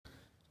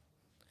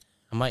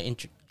Am I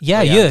intro?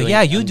 Yeah,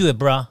 you do it,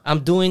 bro. I'm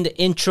doing the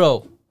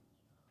intro.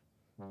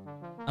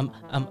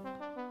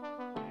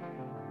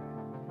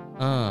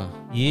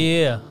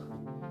 Yeah.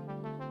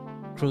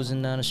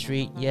 Cruising down the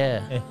street,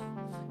 yeah.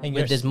 And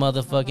With this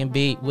motherfucking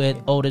beat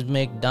with Otis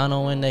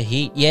McDonald in the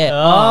heat, yeah.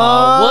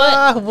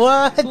 What?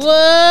 What?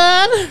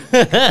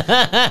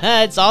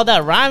 It's all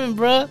that rhyming,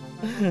 bro.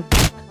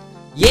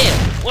 Yeah.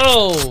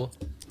 Whoa.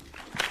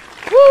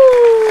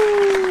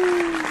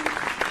 Woo.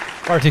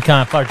 Far too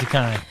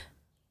kind.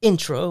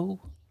 Intro.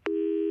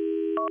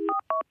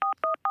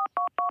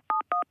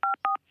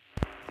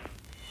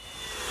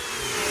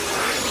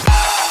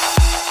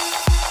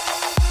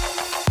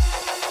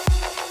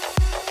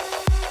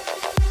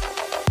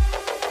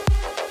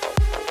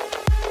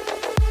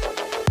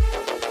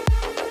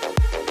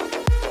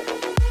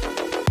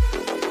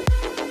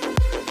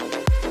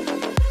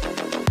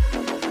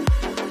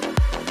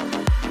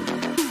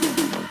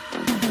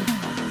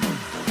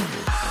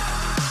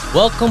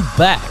 Welcome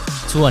back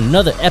to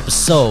another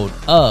episode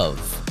of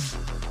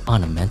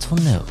On a Mental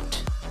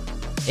Note,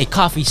 a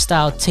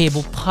coffee-style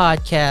table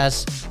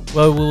podcast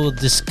where we will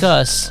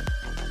discuss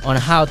on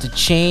how to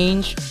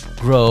change,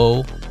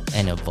 grow,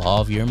 and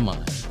evolve your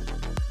mind.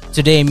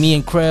 Today, me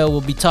and Crail will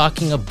be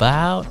talking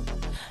about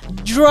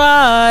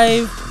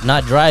drive.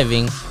 Not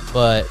driving,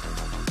 but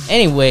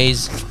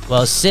anyways,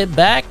 well, sit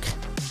back,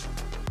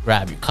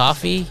 grab your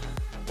coffee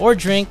or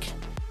drink,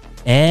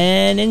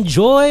 and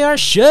enjoy our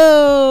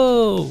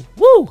show.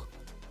 Woo!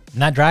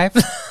 Not drive.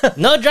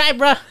 No drive,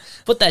 bro.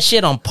 Put that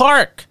shit on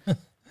park.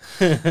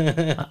 My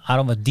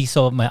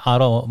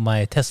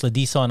Tesla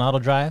diesel on auto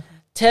drive.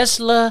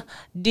 Tesla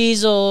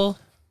diesel.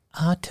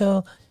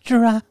 Auto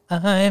drive.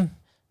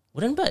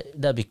 Wouldn't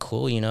that be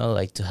cool,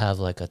 like to have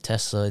like a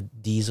Tesla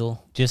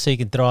diesel? Just so you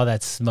can throw all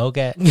that smoke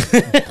at. You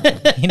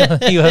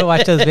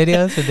watch those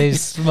videos where they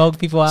smoke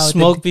people out.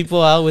 Smoke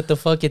people out with the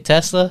fucking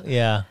Tesla?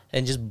 Yeah.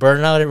 And just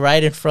burn out it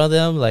right in front of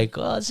them, like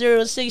 0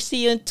 to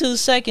 60 in 2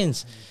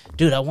 seconds.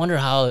 Dude, I wonder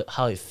how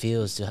it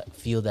feels to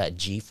feel that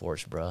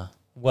G-force, bro.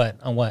 What?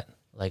 On what?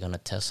 Like on a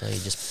Tesla, you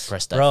just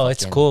press that. Bro,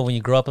 it's cool when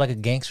you grow up like a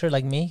gangster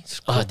like me.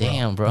 Cool, oh,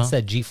 damn, bro. It's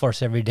that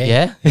G-force every day.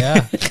 Yeah?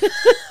 Yeah.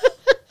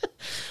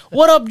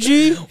 What up,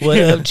 G? What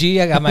up, G?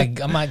 I got my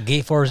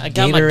gay force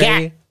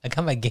Gatorade. I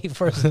got my gay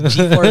force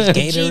G-force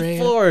Gatorade.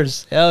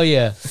 G-force. Hell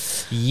yeah.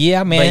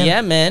 Yeah, man. But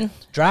yeah, man.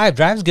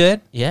 Drive's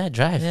good. Yeah,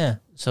 drive. Yeah.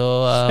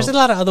 So there's a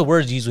lot of other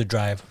words used with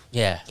drive.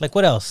 Yeah. Like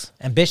what else?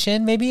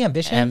 Ambition, maybe?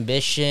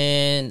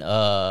 Ambition,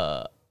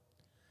 what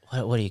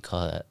do you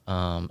call that?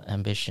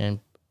 Ambition,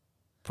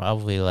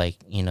 probably like,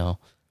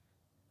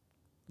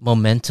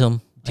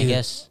 momentum, Dude, I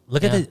guess.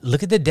 Look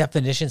at the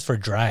definitions for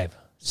drive.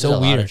 So There's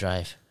a weird. lot of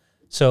drive.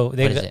 So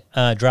they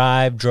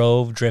drive,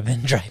 drove,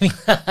 driven, driving.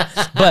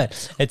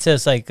 But it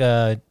says like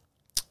to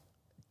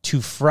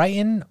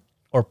frighten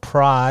or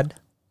prod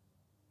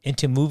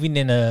into moving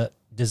in a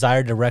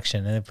desired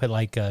direction, and they put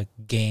like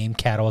game,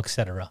 cattle,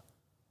 etc.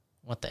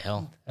 What the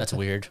hell? That's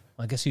weird.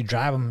 I guess you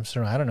drive them.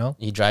 So I don't know.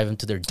 You drive them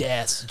to their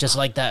deaths, just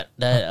like that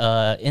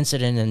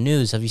incident in the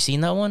news. Have you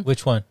seen that one?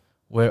 Which one?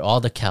 Where all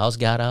the cows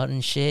got out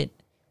and shit,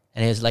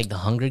 and it was like the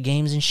Hunger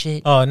Games and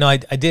shit. Oh no, I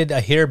did.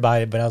 I hear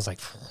about it, but I was like,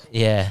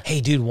 yeah.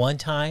 Hey, dude, one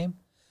time,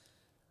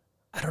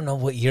 I don't know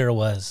what year it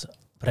was,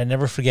 but I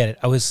never forget it.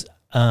 I was,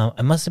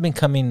 I must have been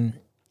coming.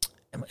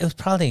 It was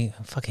probably,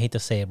 I fucking hate to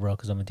say it, bro,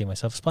 because I'm gonna do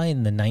myself. It's probably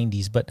in the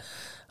 90s, but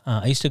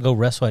I used to go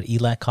wrestle at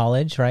ELAC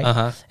College, right?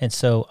 Uh-huh. And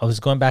so I was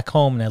going back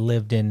home, and I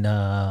lived in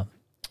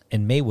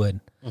Maywood.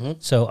 Mm-hmm.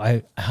 So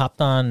I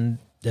hopped on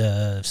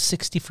the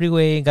 60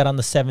 freeway, got on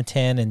the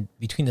 710, and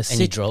between the And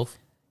you drove?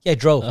 Yeah, I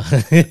drove.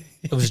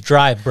 It was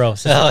drive, bro.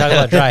 Since we're talking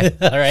about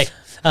drive. All right.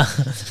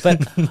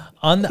 But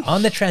on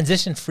the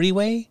transition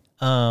freeway,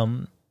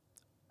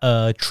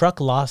 a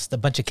truck lost a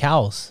bunch of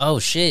cows. Oh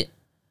shit,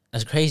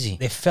 that's crazy.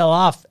 They fell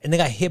off and they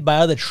got hit by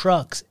other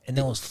trucks, and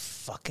there was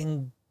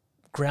fucking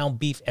ground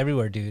beef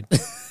everywhere, dude.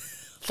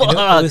 Fuck.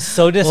 It was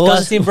so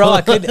disgusting, bro.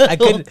 I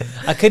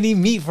couldn't eat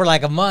meat for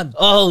like a month.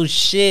 Oh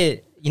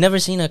shit. You never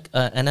seen an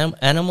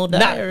animal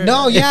die?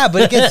 No, yeah,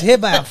 but it gets hit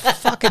by a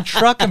fucking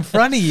truck in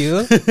front of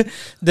you.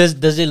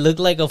 Does it look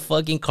like a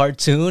fucking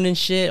cartoon and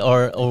shit,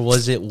 or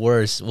was it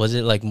worse? Was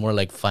it like more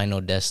like Final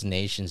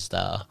Destination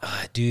style?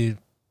 Dude,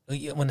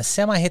 when a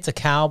semi hits a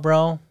cow,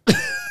 bro.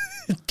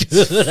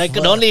 Dude, I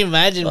could only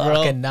imagine, bro.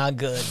 Fucking not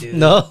good, dude.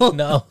 No.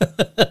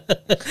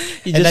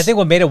 And I think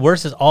what made it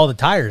worse is all the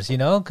tires,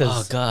 Oh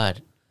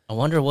god, I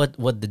wonder what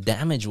the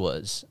damage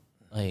was.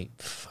 Like,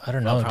 I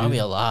don't know, probably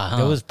dude. a lot, huh?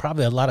 There was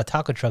probably a lot of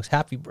taco trucks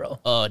happy, bro.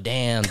 Oh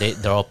damn,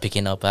 they're all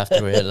picking up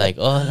after it. Like,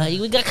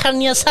 we got carne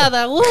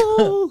asada.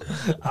 Woo!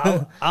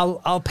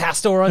 Al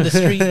pastor on the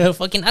street.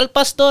 Fucking al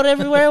pastor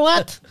everywhere.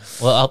 What?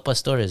 Well, al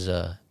pastor is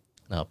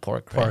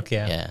pork, right? Pork,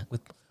 yeah.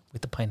 With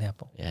the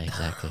pineapple. Yeah,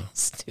 exactly.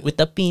 With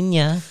the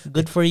piña.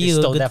 Good for you.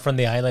 They stole that from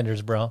the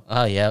Islanders, bro.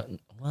 Oh yeah.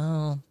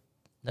 Well,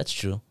 that's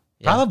true.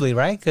 Yeah. Probably,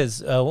 right?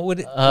 Because what would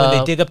when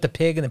they dig up the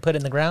pig and they put it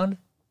in the ground?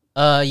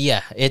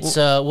 Yeah, it's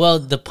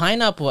the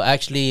pineapple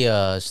actually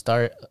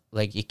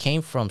it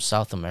came from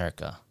South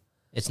America.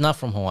 It's not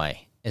from Hawaii.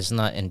 It's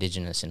not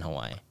indigenous in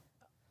Hawaii.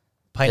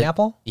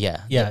 Pineapple?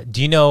 Yeah. Yeah.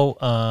 Do you know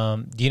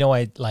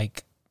why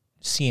like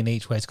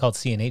CNH, why it's called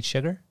CNH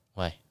sugar?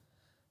 Why?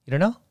 You don't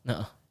know?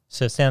 No.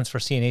 So it stands for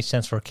CNH,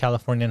 stands for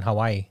California and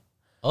Hawaii.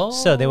 Oh.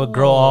 So they would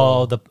grow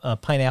all the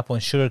pineapple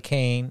and sugar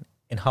cane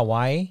in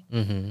Hawaii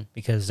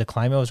because the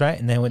climate was right.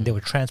 And then when they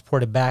would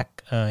transport it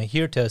back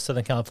here to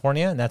Southern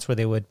California, and that's where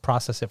they would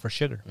process it for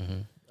sugar.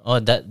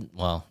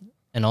 Oh,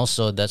 and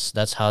also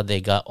that's how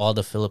they got all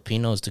the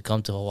Filipinos to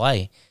come to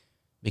Hawaii,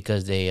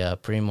 because they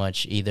pretty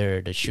much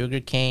either the sugar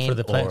cane For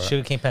the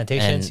sugar cane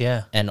plantations,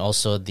 and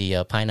also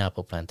the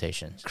pineapple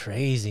plantations.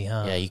 Crazy,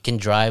 huh? Yeah, you can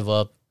drive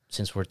up.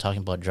 Since we're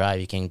talking about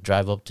drive, you can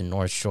drive up to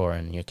North Shore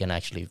and you can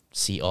actually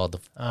see all the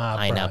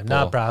pineapple.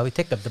 Nah, bro. We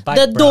take up the bike,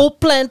 The bro. dope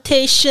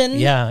plantation.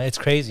 Yeah, it's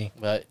crazy.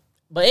 But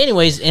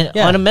anyways,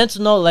 on a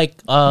mental note,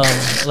 like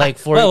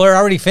for Well, we're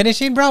already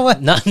finishing, bro.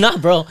 What? no,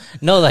 bro,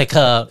 no,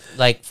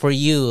 like for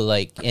you,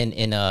 like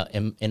in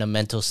a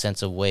mental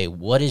sense of way,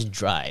 what is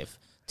drive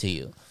to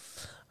you?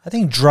 I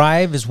think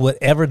drive is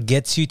whatever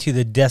gets you to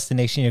the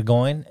destination you're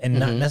going, and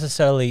not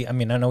necessarily. I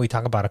mean, I know we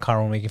talk about a car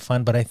when we're making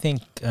fun, but I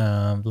think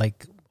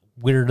like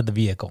we're the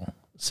vehicle.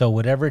 So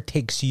whatever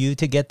takes you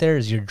to get there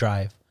is your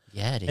drive.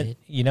 Yeah, dude. And,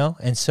 you know,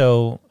 and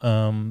so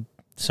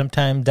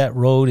sometimes that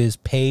road is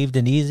paved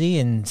and easy,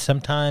 and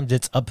sometimes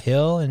it's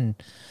uphill, and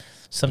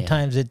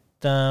sometimes it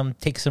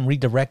takes some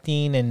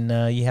redirecting,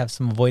 and you have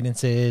some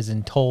avoidances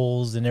and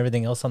tolls and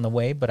everything else on the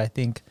way. But I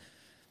think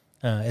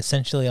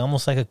essentially,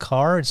 almost like a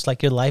car, it's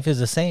like your life is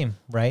the same,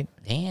 right?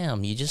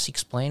 Damn, you just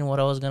explained what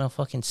I was gonna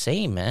fucking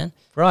say, man.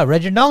 Bro, I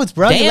read your notes,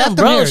 bro. You Damn, left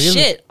them bro, here.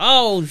 shit.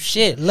 Oh,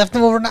 shit. Left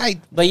them overnight.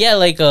 But yeah,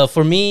 like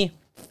for me,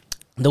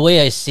 the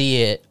way I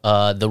see it,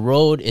 the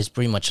road is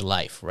pretty much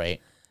life,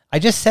 right? I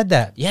just said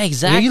that. Yeah,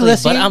 exactly. you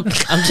listening?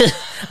 But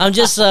I'm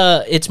just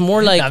it's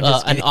more like I'm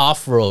just an kidding.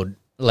 off road,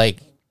 like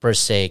per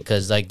se,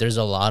 because like there's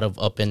a lot of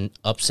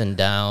ups and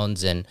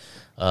downs and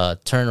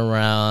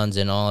turnarounds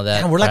and all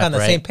that. Man, we're like crap, on the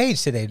right? same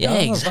page today, bro. Yeah,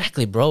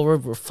 exactly, bro.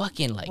 We're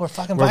fucking like We're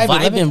fucking we're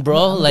vibing. vibing, bro.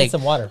 I'm gonna Like get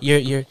some water.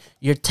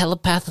 you're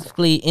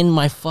telepathically in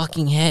my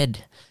fucking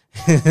head.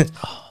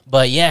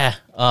 But yeah,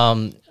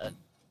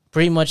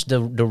 pretty much the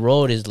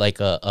road is like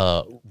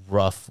a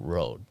rough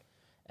road,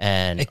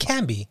 and It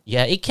can be.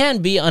 yeah, it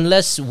can be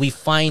unless we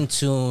fine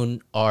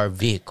tune our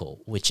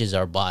vehicle, which is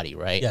our body,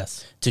 right?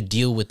 Yes. To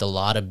deal with a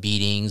lot of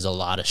beatings, a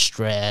lot of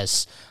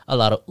stress, a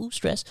lot of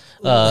stress,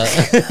 a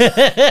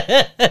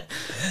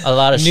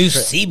lot of New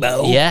stre-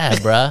 SIBO. Yeah,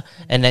 bruh.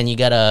 And then you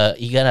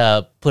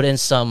gotta put in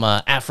some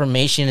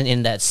affirmation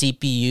in that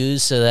CPU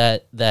so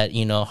that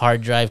you know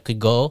hard drive could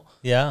go,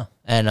 Yeah.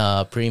 and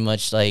pretty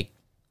much like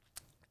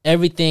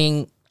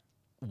everything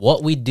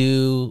what we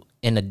do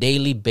in a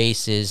daily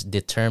basis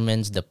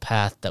determines the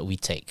path that we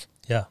take,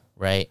 Yeah.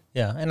 right?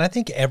 Yeah. And I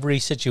think every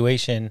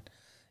situation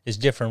is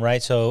different,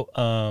 right? So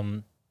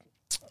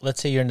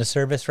let's say you're in the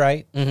service,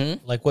 right?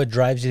 Mm-hmm. Like what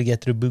drives you to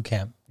get through boot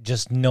camp?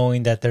 Just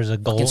knowing that there's a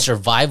goal. Fucking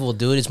survival,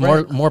 dude. It's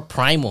Right. more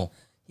primal.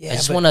 Yeah, I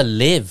just but- want to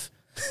live.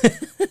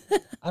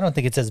 I don't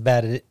think it's as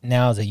bad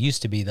now as it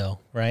used to be, though,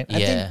 right? I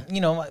Yeah. think,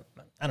 you know,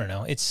 I don't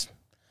know.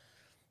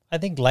 I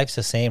think life's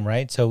the same,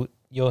 right? So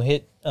you'll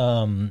hit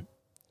some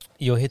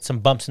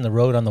bumps in the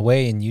road on the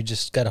way, and you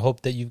just got to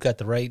hope that you've got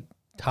the right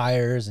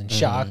tires and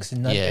shocks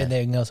and Yeah.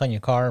 everything else on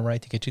your car,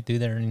 right, to get you through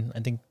there. And I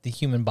think the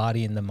human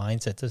body and the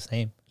mindset's the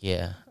same.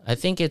 Yeah, I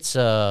think it's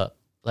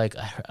like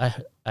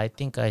I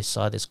think I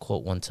saw this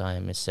quote one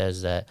time. It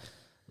says that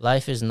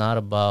life is not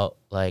about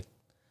like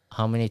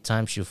how many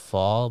times you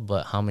fall,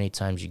 but how many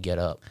times you get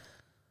up.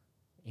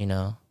 You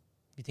know?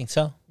 You think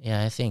so?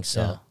 Yeah, I think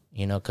so. Yeah.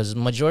 You know, because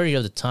majority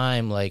of the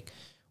time, like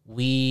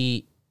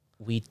we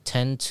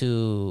tend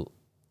to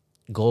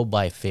go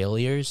by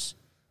failures,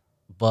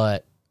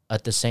 but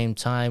at the same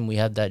time, we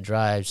have that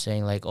drive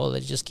saying like, oh,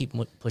 let's just keep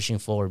pushing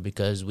forward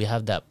because we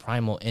have that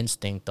primal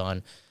instinct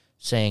on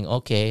saying,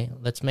 okay,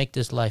 let's make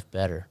this life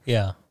better.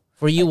 Yeah.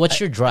 For you, what's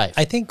your drive?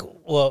 I think,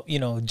 well, you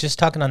know, just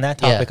talking on that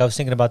topic, I was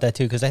thinking about that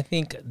too, because I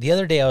think the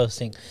other day I was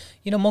thinking,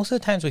 you know, most of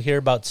the times we hear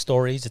about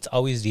stories, it's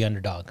always the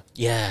underdog.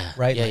 yeah.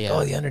 Right? Yeah, Like, yeah.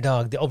 oh, the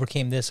underdog, they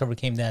overcame this,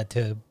 overcame that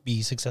to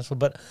be successful.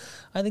 But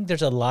I think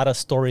there's a lot of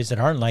stories that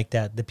aren't like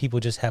that people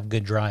just have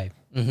good drive.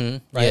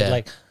 Mm-hmm. Right? Yeah.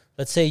 Like,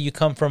 let's say you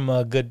come from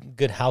a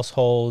good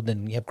household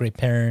and you have great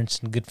parents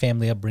and good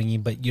family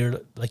upbringing, but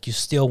you're like, you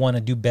still want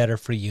to do better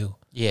for you.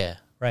 yeah.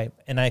 Right.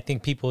 And I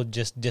think people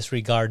just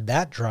disregard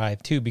that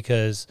drive too,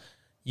 because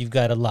you've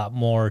got a lot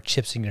more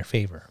chips in your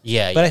favor.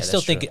 Yeah, But yeah, I still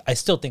that's think true. I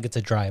still think it's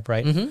a drive,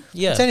 right?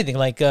 Yeah. It's anything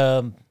like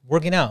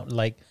working out.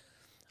 Like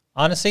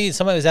honestly,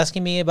 somebody was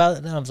asking me about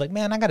it, and I was like,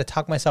 man, I got to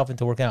talk myself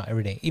into working out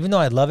every day, even though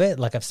I love it.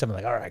 Like I'm still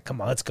like, all right, come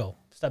on, let's go.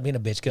 Stop being a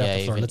bitch. Get off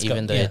the floor. Let's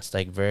even go. though it's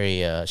like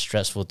very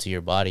stressful to your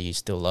body, you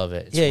still love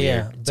it. It's Yeah, weird.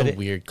 yeah, It's but a it-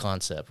 weird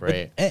concept,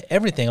 right?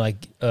 Everything.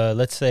 Like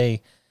let's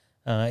say.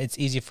 It's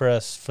easy for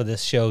us for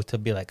this show to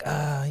be like,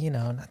 you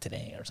know, not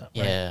today or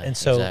something. Yeah, right? And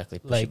so exactly.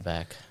 Push like, it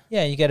back.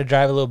 yeah, you got to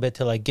drive a little bit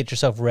to like get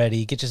yourself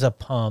ready, get yourself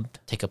pumped,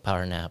 Take a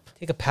power nap.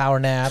 take a power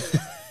nap,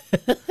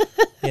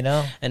 You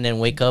know, And then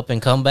wake up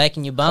and come back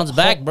and you bounce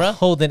back, bro.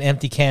 Hold an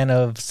empty can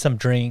of some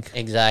drink.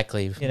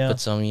 Exactly. You know? Put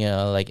some,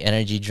 like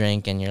energy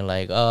drink and you're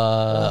like,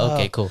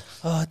 okay, cool.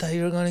 Oh, I thought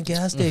you were going to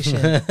gas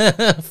station.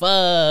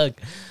 Fuck.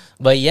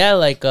 But yeah,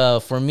 like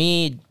for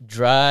me,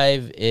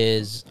 drive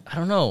is, I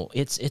don't know,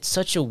 it's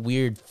such a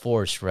weird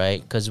force,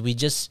 right? Because we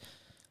just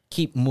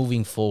keep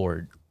moving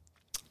forward.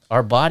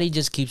 Our body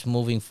just keeps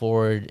moving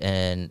forward,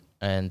 and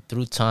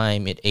through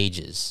time it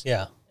ages.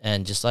 Yeah.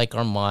 And just like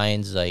our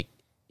minds, like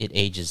it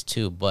ages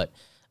too. But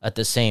at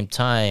the same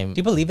time, Do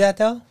you believe that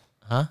though?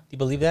 huh? Do you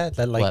believe that?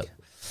 That like What?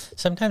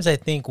 sometimes I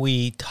think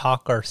we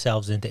talk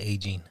ourselves into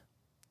aging,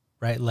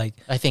 right? Like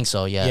I think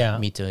so. Yeah. Yeah.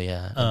 Me too.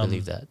 Yeah. I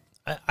believe that.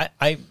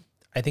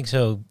 I think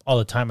so all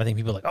the time. I think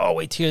people are like, oh,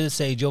 wait till you're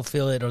this age, you'll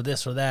feel it, or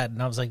this or that.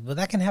 And I was like, well,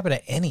 that can happen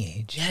at any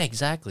age. Yeah,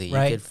 exactly.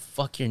 Right. You could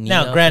fuck your knee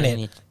Now, up granted,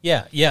 and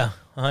yeah,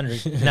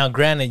 100. Now,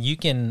 granted, you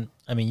can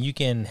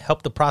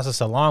help the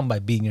process along by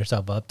beating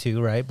yourself up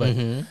too, right? But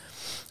Mhm.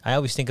 I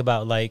always think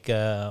about like,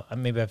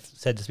 maybe I've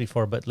said this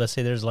before, but let's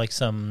say there's like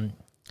some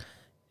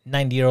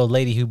 90-year-old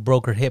lady who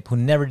broke her hip who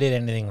never did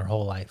anything her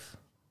whole life,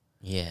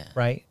 Yeah.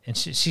 right? And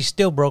she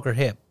still broke her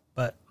hip,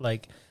 but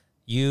like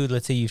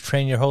let's say you've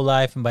trained your whole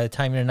life, and by the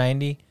time you're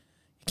 90, you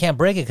can't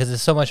break it because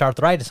there's so much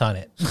arthritis on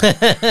it.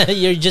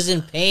 You're just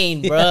in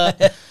pain, bro.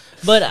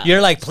 But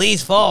You're like,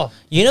 please fall.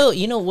 you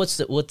know what's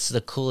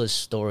the coolest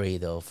story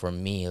though for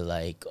me?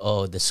 Like,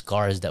 the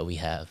scars that we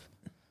have.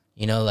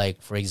 You know,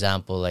 like for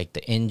example, like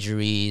the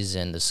injuries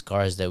and the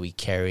scars that we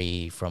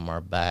carry from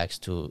our backs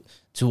to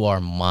our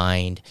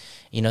mind.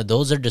 You know,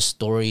 those are the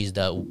stories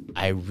that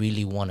I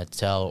really want to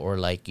tell, or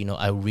like,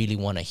 I really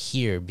want to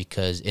hear,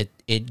 because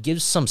it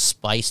gives some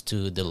spice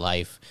to the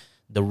life,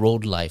 the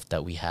road life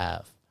that we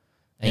have.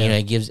 And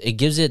Yeah. it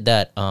gives it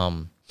that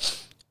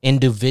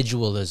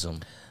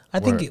individualism. I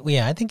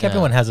think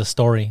everyone has a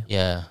story.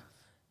 Yeah.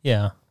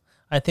 Yeah.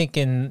 I think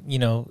in,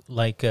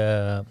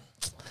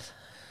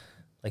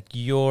 like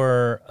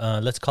your,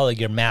 let's call it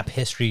your map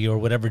history or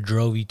whatever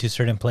drove you to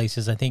certain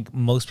places. I think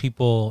most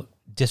people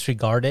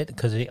disregard it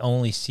because they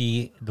only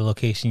see the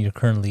location you're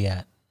currently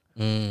at.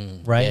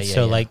 Right. Yeah,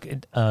 So yeah.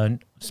 like,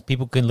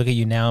 people can look at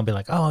you now and be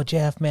like, oh,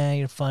 Jeff, man,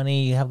 you're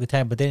funny. You have a good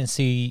time. But they didn't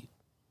see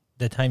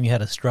the time you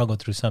had to struggle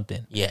through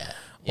something. Yeah.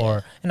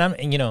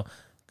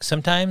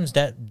 Sometimes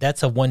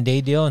that's a 1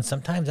 day deal, and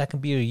sometimes that can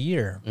be a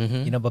year.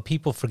 But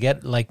people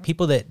forget, like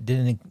people that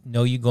didn't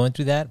know you going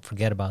through that,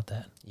 forget about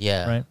that.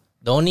 Yeah. Right.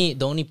 The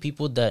only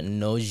people that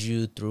knows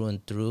you through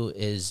and through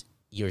is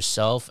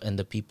yourself and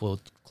the people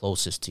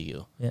closest to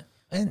you. Yeah.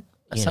 And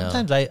You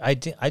sometimes I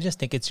just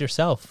think it's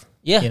yourself.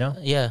 Yeah. You know?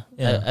 Yeah.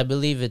 Yeah. I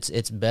believe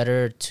it's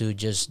better to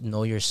just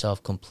know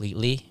yourself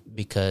completely,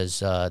 because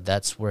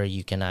that's where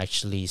you can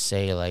actually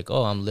say like,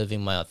 oh, I'm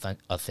living my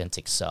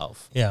authentic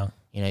self. Yeah.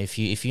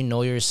 If you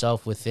know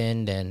yourself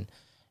within, then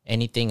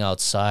anything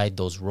outside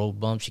those road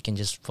bumps, you can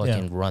just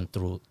fucking run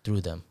through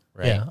them.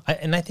 Right. Yeah.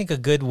 I think a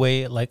good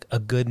way, like a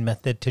good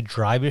method to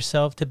drive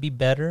yourself to be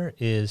better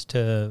is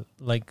to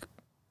like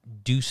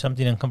do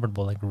something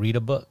uncomfortable, like read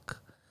a book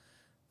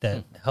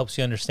that helps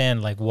you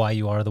understand like why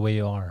you are the way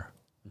you are.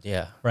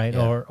 Yeah. Right.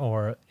 Yeah.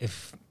 Or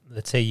if,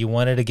 let's say you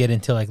wanted to get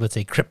into like, let's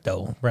say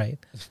crypto, right?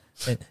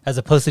 As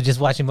opposed to just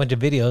watching a bunch of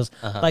videos,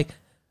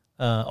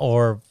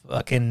 or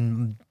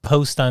fucking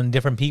post on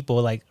different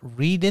people, like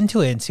read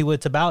into it and see what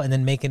it's about, and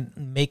then make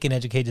an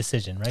educated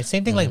decision, right?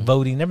 Same thing like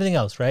voting and everything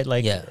else, right?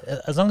 Like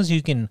as long as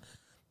you can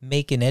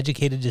make an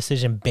educated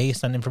decision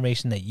based on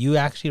information that you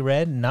actually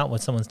read, not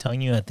what someone's telling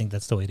you, I think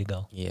that's the way to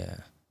go. Yeah.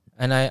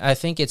 And I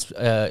think it's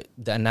the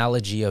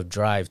analogy of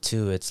drive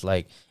too. It's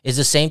like, it's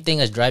the same thing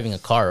as driving a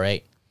car,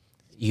 right?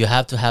 You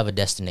have to have a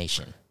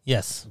destination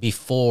Yes.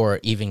 before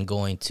even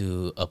going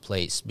to a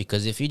place,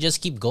 because if you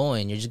just keep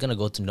going, you're just going to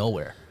go to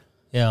nowhere.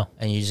 Yeah.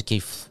 And you just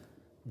keep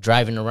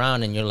driving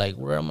around and you're like,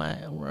 where am I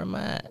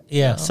at?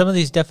 Yeah. Some of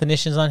these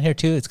definitions on here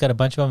too, it's got a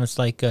bunch of them. It's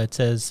like, it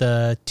says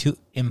to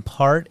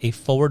impart a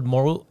forward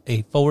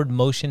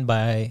motion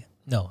by,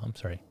 no, I'm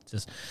sorry. It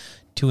says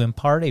to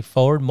impart a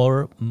forward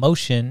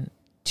motion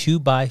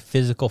by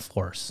physical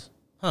force.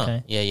 Huh.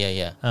 Okay.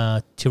 Yeah.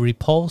 To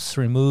repulse,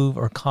 remove,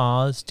 or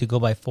cause, to go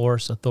by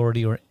force,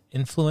 authority, or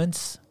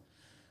influence.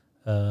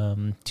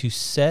 To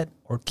set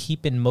or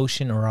keep in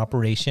motion or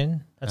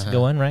operation. That's a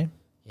good one, right?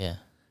 Yeah.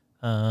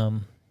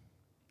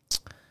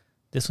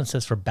 This one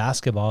says for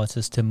basketball, it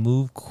says to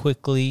move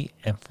quickly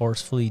and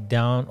forcefully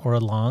down or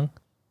along.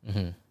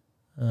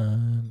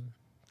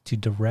 To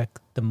direct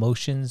the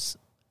motions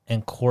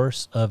and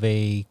course of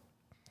a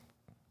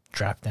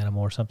draft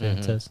animal or something,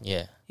 it says.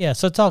 Yeah. Yeah,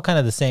 so it's all kind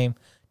of the same.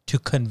 To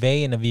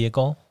convey in a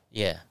vehicle.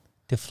 Yeah.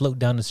 To float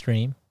down the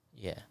stream.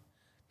 Yeah.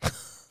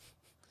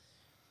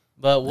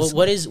 But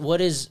what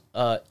is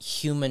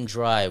human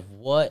drive?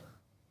 What,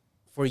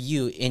 for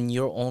you in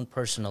your own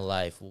personal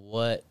life,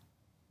 what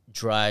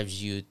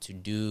drives you to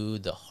do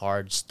the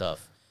hard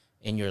stuff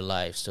in your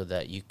life so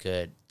that you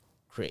could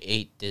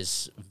create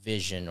this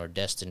vision or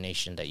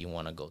destination that you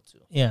want to go to?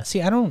 Yeah,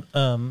 see, I don't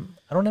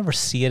ever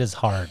see it as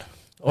hard.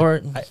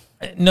 Or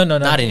No,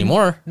 not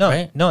anymore. No,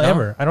 right? no,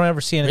 ever. I don't ever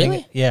see anything.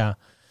 Really? Yeah.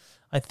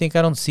 I think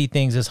I don't see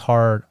things as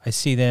hard. I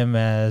see them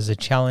as a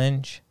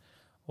challenge,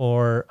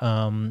 or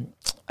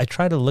I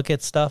try to look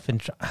at stuff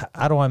and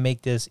how do I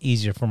make this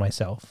easier for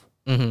myself,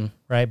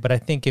 right? But I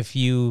think if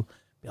you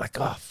be like,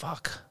 oh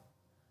fuck,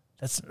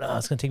 it's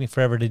gonna take me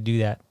forever to do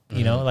that,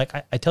 you know. Like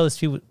I tell this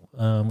people,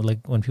 like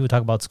when people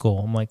talk about school,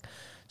 I'm like,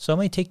 so it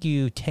might take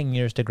you 10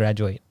 years to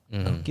graduate.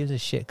 Who gives a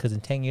shit? Because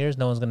in 10 years,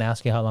 no one's gonna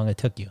ask you how long it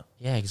took you.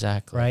 Yeah,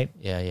 exactly. Right?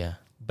 Yeah.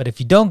 But if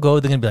you don't go,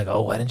 they're gonna be like,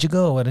 "Oh, why didn't you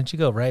go? Why didn't you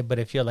go?" Right? But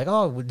if you're like,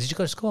 "Oh, did you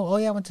go to school? Oh,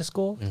 yeah, I went to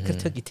school. It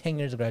took you 10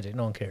 years to graduate.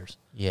 No one cares."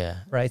 Yeah.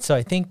 Right. So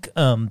I think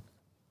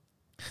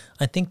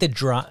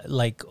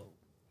like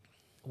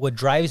what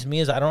drives me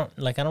is I don't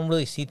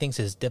really see things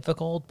as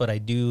difficult, but I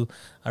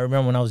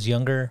remember when I was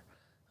younger,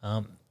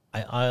 I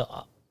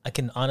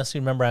can honestly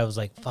remember I was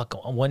like, "Fuck,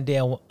 one day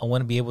I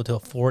want to be able to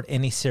afford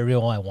any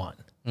cereal I want."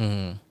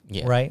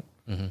 Yeah. Right.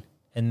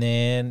 And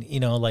then, you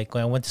know, like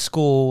when I went to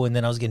school and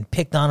then I was getting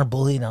picked on or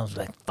bullied, and I was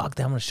like, fuck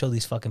that, I'm going to show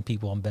these fucking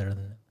people I'm better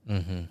than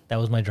them. That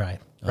was my drive,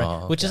 right? Oh,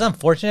 okay. Which is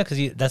unfortunate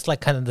because that's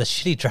like kind of the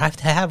shitty drive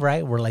to have,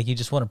 right? Where like you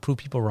just want to prove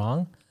people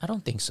wrong. I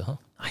don't think so.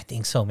 I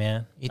think so,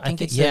 man. You think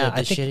it's the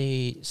the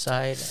shitty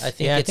side? I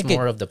think it's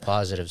more of the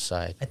positive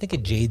side. I think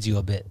it jades you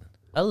a bit.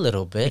 A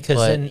little bit, Because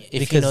but then- if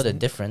because you know the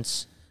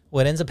difference.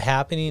 What ends up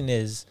happening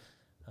is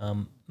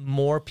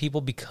more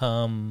people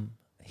become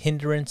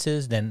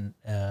hindrances than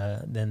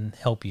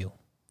help you.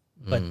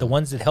 But the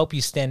ones that help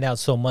you stand out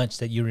so much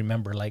that you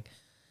remember, like,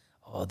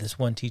 oh, this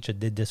one teacher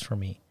did this for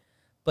me.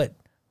 But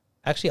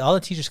actually, all the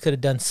teachers could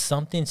have done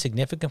something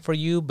significant for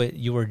you, but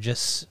you were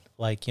just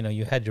like, you know,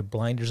 you had your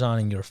blinders on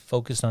and you're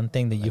focused on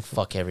things that Like, you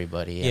fuck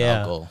everybody and Yeah.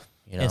 I'll go.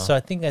 You know? And so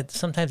I think that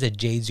sometimes it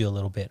jades you a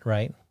little bit,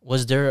 right?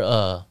 Was there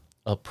a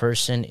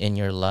person in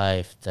your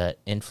life that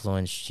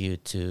influenced you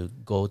to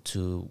go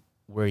to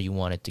where you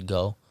wanted to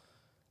go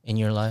in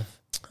your life?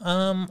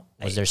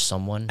 Was there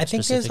someone? I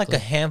think there's like a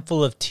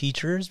handful of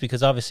teachers,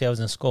 because obviously I was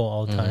in school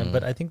all the time,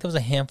 but I think there was a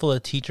handful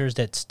of teachers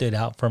that stood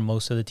out for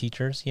most of the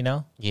teachers, you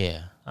know?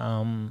 Yeah.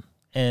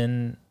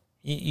 And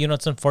you know,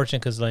 it's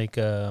unfortunate because like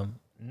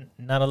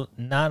not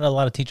a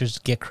lot of teachers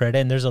get credit,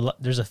 and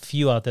there's a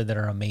few out there that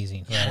are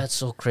amazing. Yeah, right? that's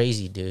so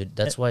crazy, dude.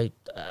 That's why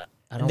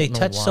I don't And they know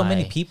touch so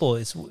many why. people.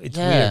 It's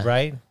Yeah. weird,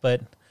 right?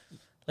 But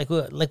like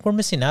we're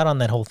missing out on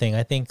that whole thing.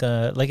 I think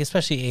like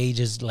especially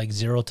ages like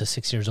 0 to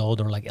 6 years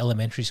old, or like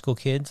elementary school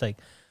kids, like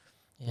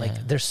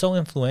they're so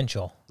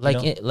influential.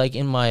 Like you know?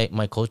 in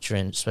my culture,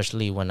 and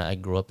especially when I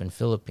grew up in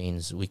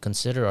Philippines, we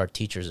consider our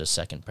teachers as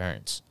second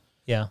parents.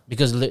 Yeah,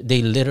 Because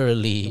they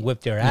literally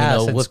whip their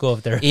ass in school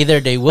if they're either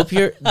they whoop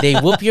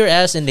your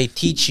ass and they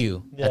teach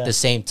you at the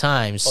same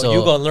time. So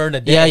you're gonna learn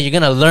a day. Yeah, you're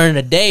gonna learn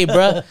a day,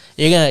 bro.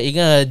 You're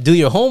gonna do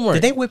your homework.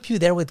 Did they whip you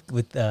there with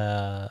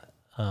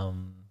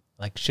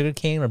like sugar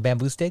cane or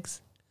bamboo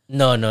sticks?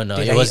 No. Dude,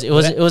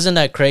 It wasn't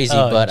that crazy,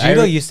 but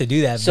judo used to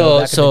do that. So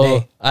back in the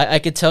day. I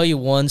could tell you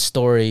one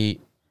story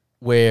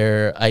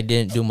where I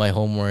didn't do my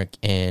homework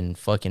in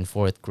fucking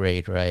 4th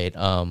grade, right?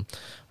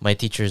 My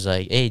teacher's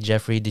like, "Hey,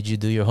 Jeffrey, did you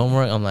do your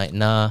homework?" I'm like,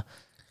 "Nah."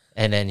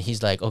 And then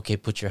he's like, "Okay,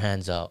 put your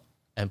hands out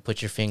and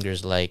put your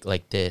fingers like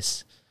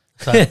this."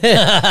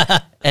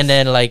 And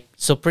then like,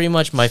 so pretty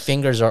much my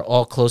fingers are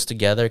all close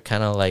together,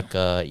 kind of like,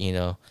 you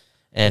know,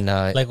 and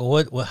like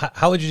what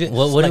how would you do?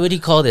 what would he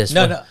call this?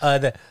 No,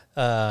 What-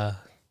 no,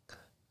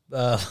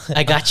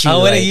 I got you. I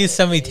want to like- use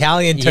some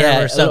Italian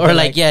term or something. or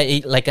like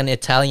like an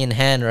Italian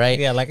hand, right?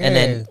 Yeah, like, and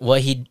hey.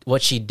 then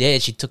what she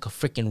did, she took a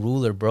freaking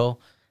ruler, bro,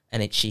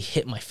 and she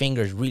hit my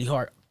fingers really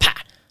hard, pa,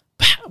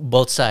 pa,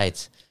 both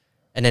sides.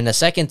 And then the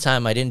second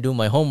time, I didn't do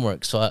my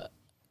homework, so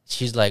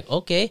she's like,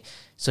 okay.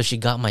 So she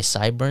got my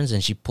sideburns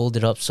and she pulled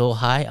it up so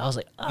high. I was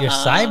like, Your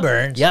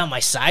sideburns? Yeah, my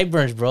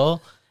sideburns, bro,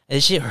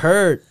 and shit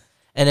hurt.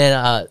 And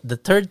then the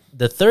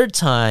third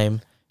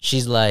time,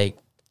 she's like,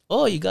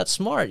 oh, you got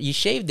smart. You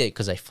shaved it,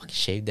 because I fucking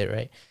shaved it,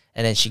 right?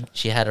 And then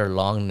she had her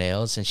long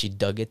nails and she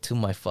dug it to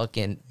my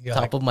fucking You're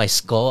top like, of my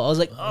skull. I was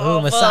like, oh,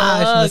 oh,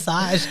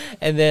 massage.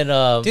 And then,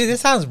 Dude, this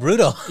sounds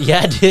brutal.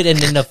 yeah, dude. And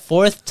then the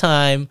 4th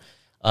time,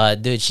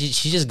 dude, she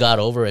just got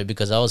over it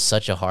because I was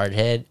such a hard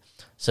head.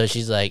 So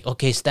she's like,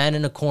 okay, stand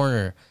in a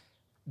corner,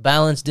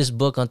 balance this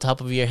book on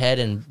top of your head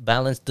and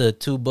balance the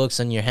 2 books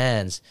on your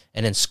hands,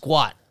 and then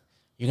squat.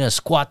 You're going to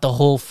squat the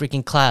whole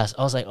freaking class.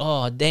 I was like,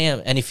 oh,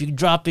 damn. And if you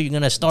drop it, you're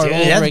going to start Dude,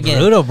 over that's again.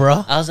 brutal,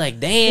 bro. I was like,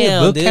 Dude,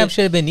 damn, boot dude. camp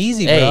should have been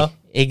easy, Hey, bro.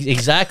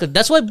 exactly.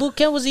 That's why boot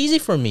camp was easy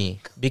for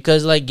me,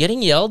 because like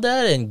getting yelled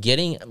at and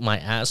getting my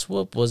ass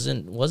whooped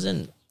wasn't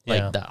like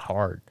Yeah. that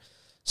hard.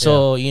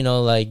 So you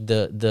know, like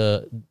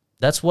the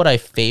that's what I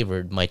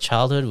favored. My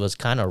childhood was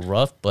kind of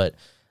rough, but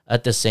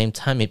at the same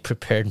time, it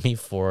prepared me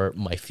for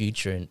my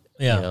future. And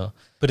Yeah. you know,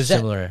 But is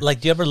similar. that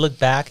like, do you ever look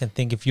back and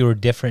think if you were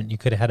different, you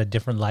could have had a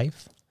different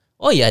life?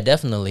 Oh yeah,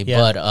 definitely. Yeah.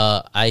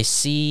 But I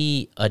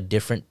see a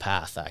different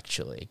path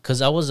actually,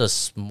 because I was a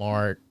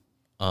smart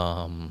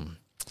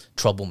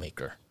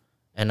troublemaker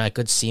And I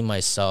could see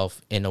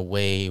myself in a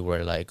way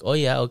where like, oh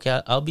yeah, okay,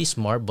 I'll be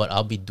smart, but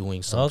I'll be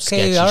doing some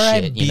sketchy all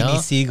right, shit, you know?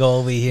 BBC go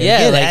over here. Yeah,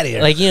 Get like, out of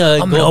here. like, you know,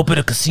 I'm gonna open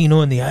a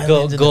casino in the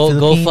islands.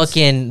 go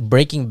fucking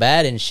Breaking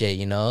Bad and shit,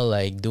 you know,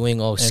 like doing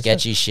all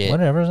sketchy shit.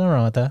 Whatever, there's nothing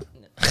wrong with that.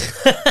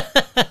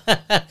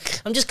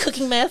 I'm just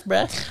cooking math,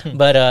 bruh.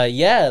 But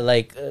yeah,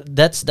 like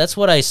that's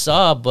what I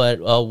saw. But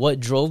what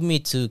drove me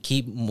to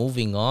keep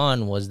moving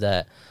on was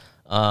that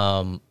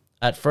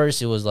at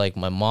first it was like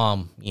my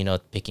mom, you know,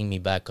 picking me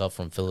back up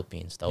from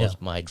Philippines. That was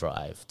my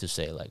drive to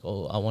say like,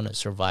 oh, I want to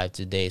survive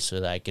today so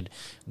that I could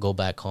go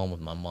back home with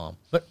my mom.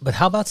 But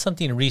how about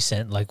something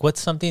recent? Like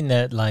what's something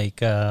that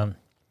like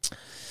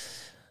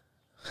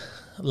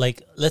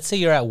let's say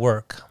you're at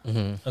work,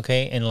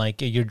 okay, and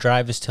like your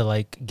drive is to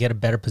like get a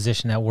better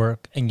position at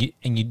work, and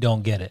you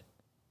don't get it,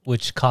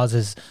 which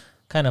causes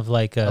kind of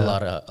like a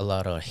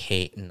lot of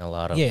hate and a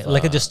lot of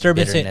like a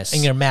disturbance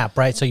in your map,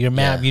 right? So your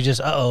map, Yeah. you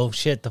just oh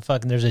shit, the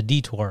fucking there's a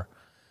detour.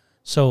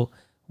 So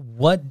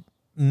what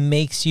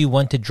makes you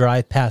want to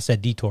drive past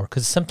that detour?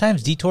 Because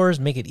sometimes detours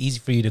make it easy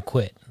for you to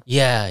quit.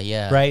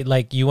 Yeah. Right,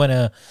 like you want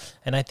to,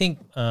 and I think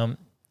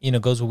you know,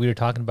 goes what we were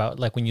talking about.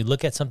 Like when you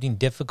look at something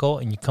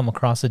difficult and you come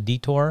across a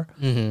detour,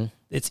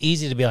 it's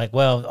easy to be like,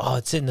 well, oh,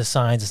 it's in the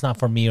signs, it's not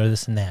for me or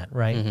this and that,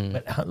 right?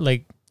 But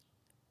like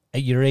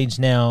at your age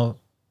now,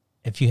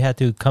 if you had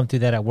to come through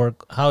that at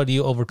work, how do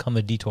you overcome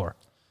a detour?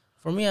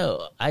 For me,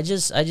 I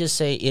just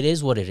say it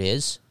is what it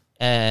is,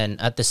 and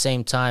at the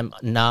same time,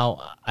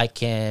 now I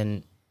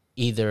can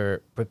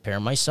either prepare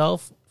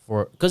myself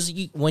for, because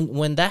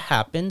when that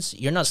happens,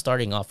 you're not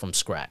starting off from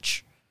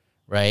scratch,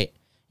 right?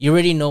 You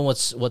already know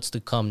what's to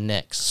come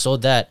next, so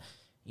that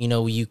you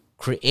know you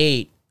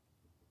create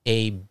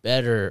a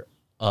better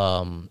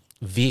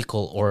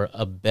vehicle or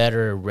a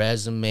better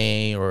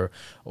resume or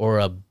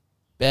a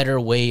better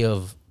way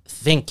of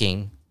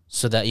thinking,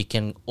 so that you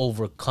can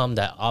overcome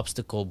that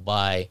obstacle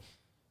by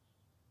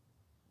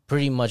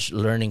pretty much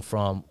learning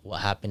from what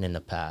happened in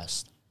the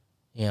past.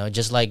 You know,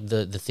 just like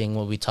the thing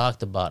what we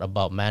talked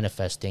about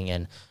manifesting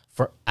and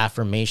for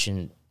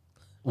affirmation.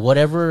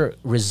 Whatever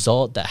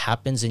result that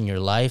happens in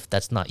your life,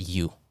 that's not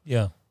you.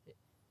 Yeah.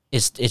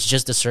 It's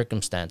just the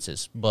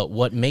circumstances. But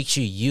what makes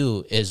you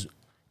you is,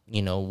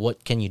 you know,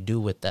 what can you do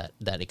with that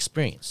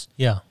experience?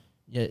 Yeah.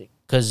 Yeah,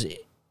 because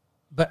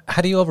But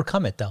how do you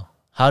overcome it though?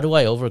 how do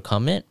I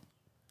overcome it?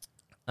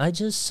 I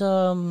just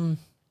learn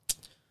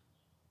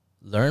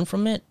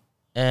from it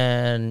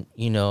and,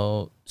 you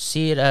know,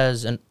 see it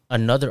as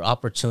another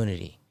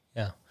opportunity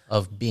Yeah.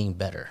 of being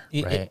better,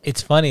 right?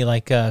 It's funny,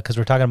 like, because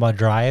we're talking about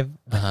drive.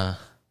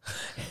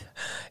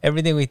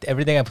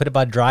 Everything I put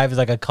about drive is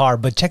like a car.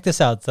 But check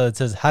this out. So it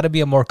says how to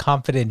be a more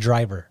confident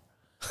driver.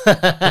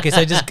 Okay, so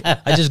I just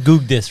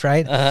googled this,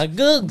 right?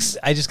 Googs.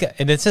 I just got,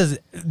 and it says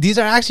these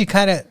are actually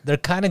they're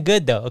kind of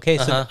good though. Okay,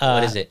 so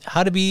What is it?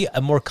 How to be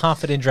a more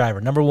confident driver.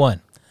 Number 1,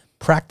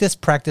 practice,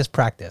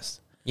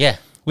 Yeah.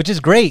 which is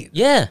great.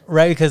 Yeah.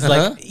 Right, because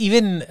like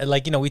even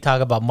like, you know, we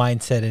talk about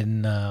mindset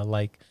and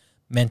like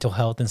mental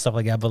health and stuff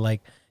like that, but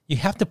like you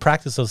have to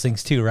practice those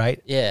things too,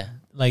 right? Yeah.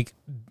 Like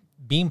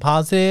being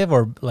positive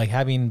or like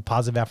having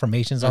positive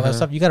affirmations, all that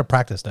stuff, you got to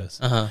practice those.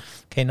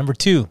 Okay, number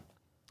 2,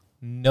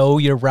 know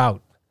your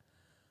route,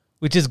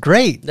 which is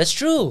great, That's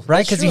true.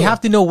 right? Because you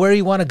have to know where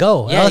you want to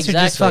go. Yeah, Else you're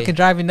just exactly. fucking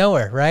driving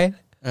nowhere, right?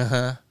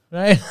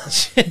 Right?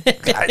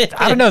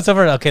 I don't know.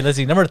 Somewhere. Okay, let's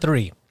see. Number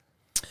 3,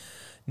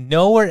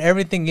 know where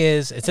everything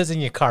is. It says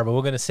in your car, but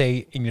we're going to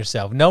say in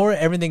yourself. Know where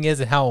everything is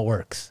and how it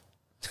works.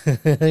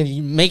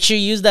 Make sure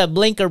you use that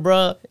blinker,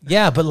 bro.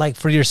 Yeah, but like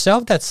for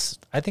yourself,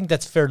 I think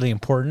that's fairly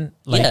important.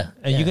 Like, Yeah,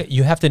 and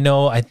you have to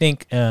know. I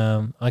think,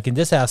 like in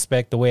this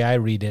aspect, the way I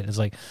read it is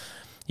like,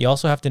 you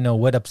also have to know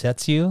what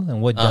upsets you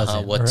and what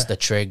doesn't. What's right? the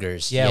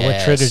triggers? Yeah,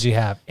 what triggers you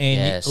have, and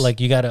Yes. like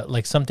you gotta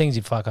like some things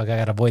you fuck. Like, I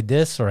gotta avoid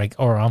this, or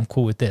I'm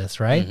cool with this,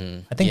 right?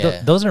 I think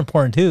Yeah. those are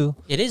important too,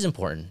 It is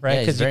important, right? Yeah,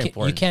 it's Because very you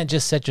important. can't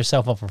just set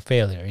yourself up for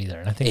failure either.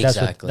 And I think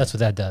Exactly. that's what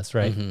that does,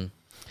 right?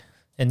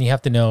 And you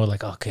have to know,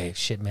 like, okay,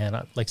 shit,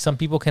 man. Like some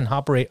people can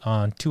operate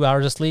on 2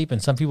 hours of sleep,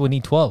 and some people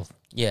need 12.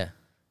 Yeah.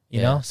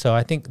 You know, so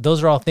I think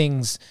those are all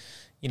things.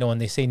 You know, when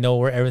they say know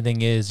where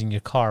everything is in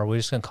your car, we're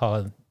just gonna call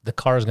it the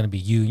car is gonna be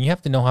you. And you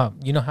have to know how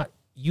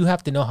you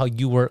have to know how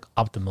you work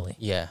optimally,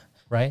 Yeah.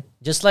 right?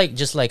 Just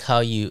like how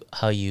you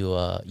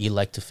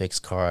like to fix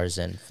cars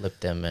and flip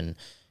them and,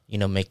 you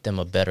know, make them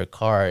a better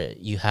car.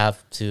 You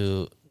have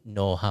to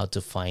know how to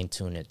fine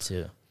tune it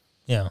too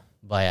Yeah.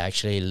 by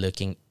actually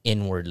looking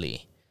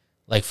inwardly,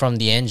 like from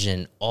the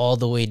engine all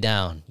the way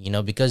down, you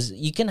know, because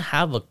you can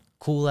have a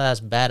cool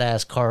ass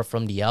badass car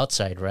from the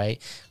outside,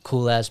 right?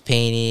 Cool ass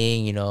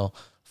painting, you know,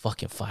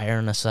 fucking fire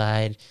on the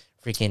side,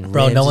 freaking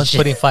Bro, rims no and one's shit.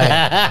 putting fire.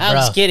 I'm Bro.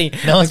 just kidding.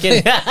 No I'm one's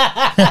kidding.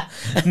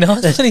 No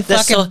one's putting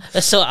fucking.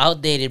 That's so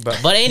outdated, bro.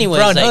 But anyways,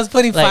 Bro, like, no one's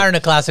putting fire in a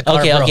classic car,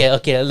 Okay, bro.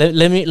 okay.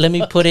 Let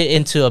me put it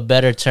into a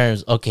better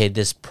terms. Okay,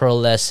 this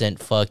pearlescent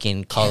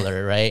fucking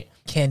color, right?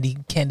 Candy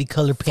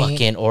color paint.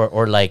 Fucking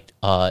or like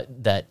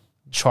that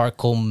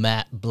charcoal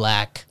matte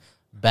black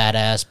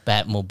badass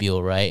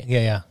Batmobile, right?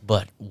 Yeah.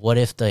 But what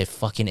if the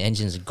fucking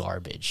engine's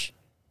garbage?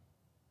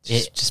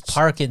 Just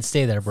park it and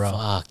stay there, bro.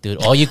 Fuck,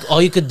 dude. All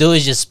you could do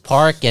is just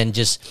park and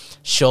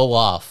just show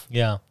off.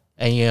 Yeah.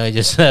 And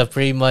just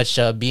pretty much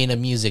be in a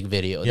music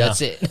video. Yeah.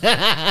 That's it.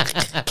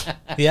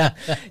 Yeah.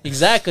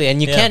 Exactly.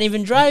 And you can't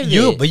even drive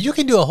it. But you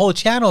can do a whole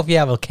channel if you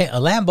have a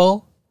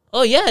Lambo.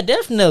 Oh yeah,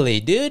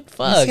 definitely, dude. You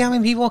Fuck. see how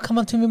many people come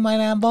up to me in my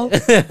Lambo?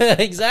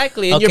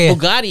 Exactly. And your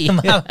Bugatti.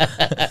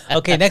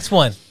 Okay, next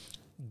one.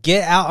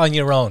 Get out on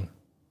your own.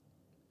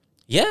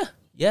 Yeah.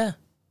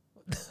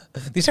 I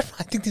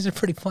think these are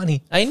pretty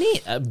funny. I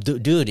need,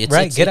 dude. It's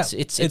Right, It's, get it's,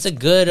 out. it's a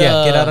good.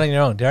 Get out on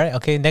your own. All right.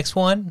 Okay, next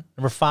one.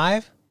 Number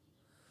 5.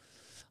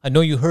 I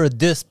know you heard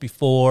this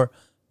before.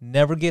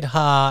 Never get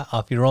high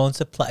off your own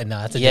supply.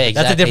 No, that's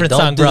a different Don't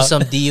song, do bro.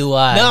 some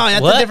DUI. No,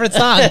 that's What? a different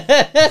song.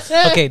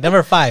 Okay,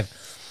 number 5.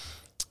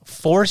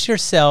 Force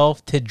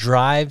yourself to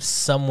drive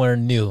somewhere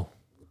new.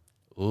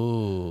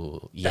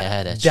 Ooh,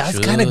 yeah, that's That's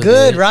true, kinda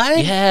good, dude.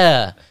 right?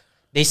 Yeah.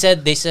 They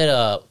said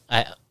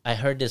I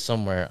heard this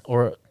somewhere,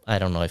 or I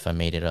don't know if I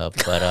made it up,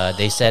 but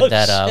they said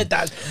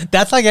that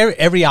That's like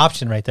every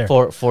option right there.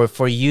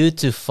 for you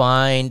to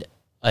find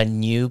a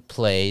new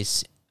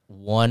place,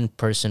 one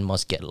person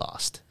must get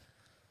lost.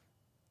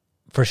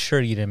 For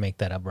sure, you didn't make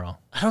that up, bro.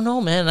 I don't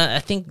know, man.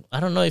 I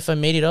don't know if I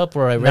made it up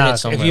or I read it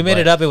somewhere. If you made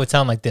it up, it would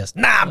sound like this.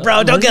 Nah,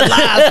 bro, don't get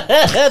lost.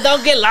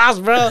 Don't get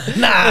lost, bro.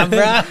 Nah,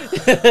 bro.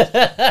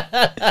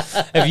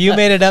 If you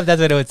made it up,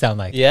 that's what it would sound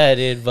like. Yeah, it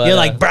did. But You're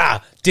like, bro,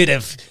 dude,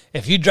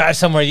 if you drive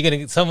somewhere,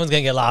 someone's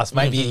gonna get lost.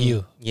 Might be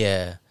you.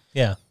 yeah.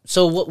 Yeah.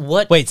 So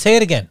what? Wait, say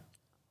it again.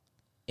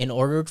 In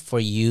order for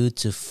you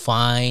to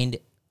find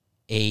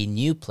a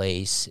new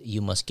place,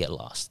 you must get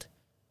lost.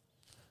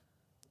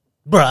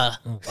 Bruh.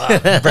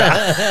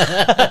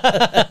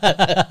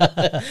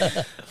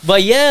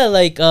 But yeah,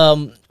 like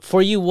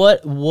for you,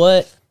 what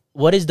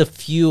is the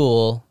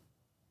fuel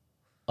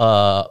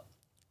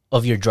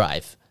of your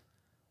drive?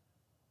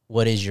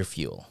 What is your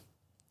fuel?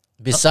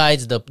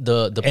 Besides the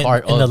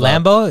part in of the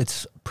Lambo,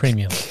 it's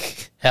premium.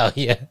 hell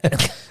yeah.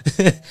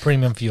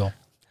 Premium fuel.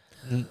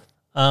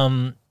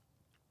 I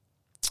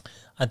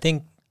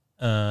think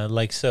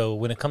so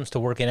when it comes to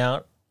working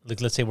out, like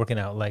let's say working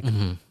out, like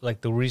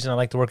the reason I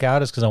like to work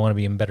out is because I want to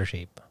be in better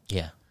shape.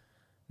 Yeah.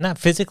 Not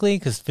physically,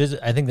 because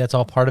I think that's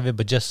all part of it,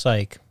 but just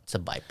like It's a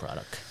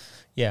byproduct.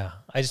 yeah,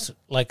 I just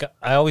like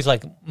I always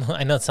like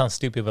I know it sounds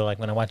stupid, but like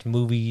when I watch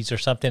movies or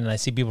something and I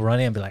see people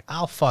running, I'll be like,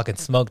 I'll fucking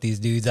smoke these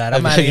dudes out.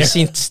 I'm out of here.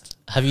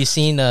 Have you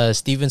seen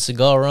Steven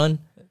Seagal run?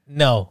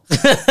 No.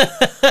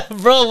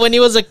 Bro, when he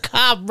was a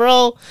cop,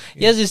 bro.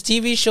 He has his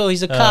TV show.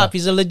 He's a cop.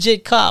 He's a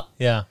legit cop.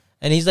 Yeah.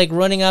 And he's like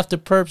running after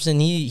perps,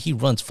 and he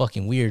runs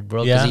fucking weird,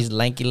 bro, because he's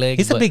lanky legs.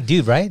 He's a big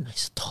dude, right?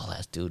 He's a tall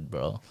ass dude,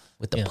 bro,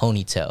 with the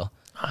ponytail.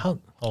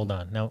 Hold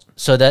on. No.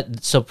 So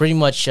pretty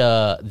much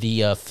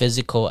the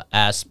physical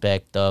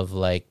aspect of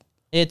like,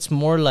 it's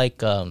more like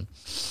 6'4",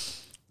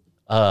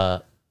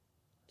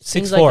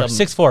 seems like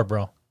 6'4",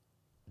 bro.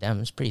 damn,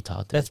 it's pretty tall.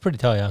 Dude. That's pretty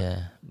tall, yeah. Yeah,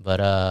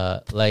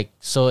 but like,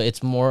 so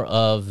it's more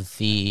of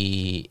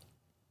the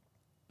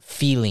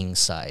feeling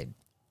side.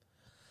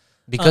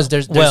 Because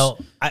there's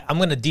I'm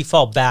going to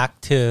default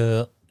back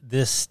to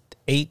these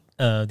 8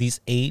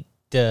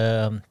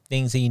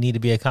 things that you need to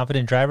be a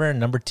confident driver. And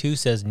number 2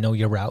 says know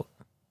your route,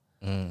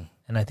 and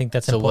I think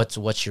that's so. important.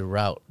 What's your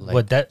route? Like,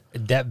 What that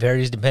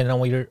varies depending on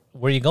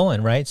where you're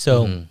going, right?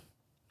 So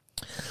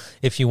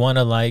if you want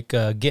to like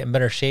get in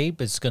better shape,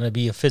 it's going to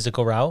be a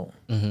physical route.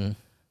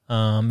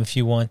 If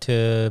you want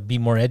to be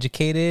more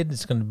educated,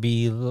 it's going to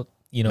be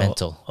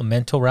a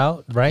mental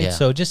route, right? Yeah.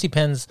 So it just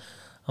depends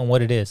on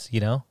what it is,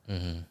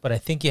 But I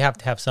think you have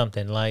to have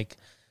something like,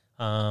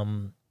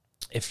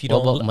 if you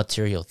what don't about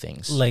material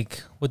things?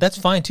 like, well, that's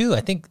fine too.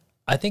 I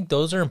think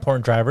those are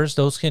important drivers.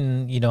 Those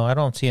can, I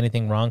don't see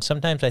anything wrong.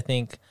 Sometimes I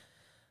think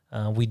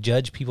we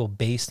judge people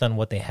based on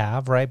what they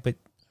have, right? But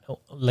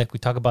like we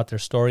talk about their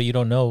story, you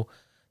don't know.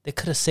 They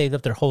could have saved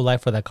up their whole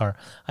life for that car.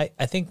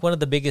 I think one of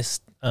the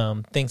biggest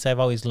things I've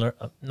always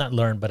not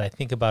learned, but I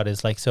think about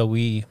is like, so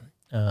we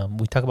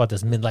talk about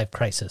this midlife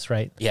crisis,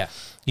 right? Yeah.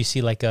 You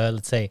see like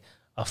let's say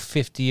a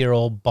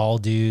 50-year-old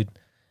bald dude,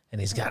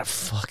 and he's got a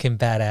fucking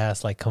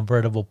badass like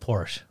convertible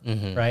Porsche,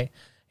 right? And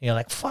you're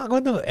like, fuck,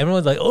 what the?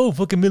 Everyone's like, oh,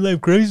 fucking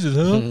midlife crisis,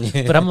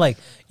 huh? But I'm like,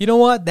 you know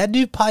what? That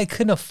dude probably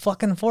couldn't have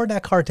fucking afford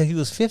that car till he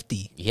was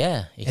 50.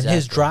 Yeah, exactly. And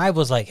his drive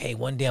was like, hey,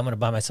 one day I'm gonna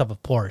buy myself a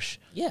Porsche.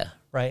 Yeah.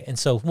 Right. And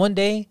so one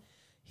day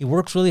he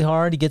works really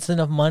hard, he gets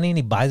enough money, and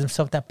he buys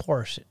himself that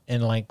Porsche.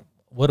 And like,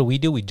 what do?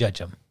 We judge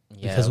him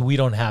because we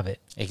don't have it.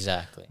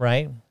 Exactly.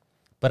 Right.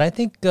 But I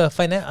think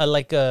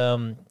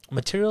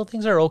material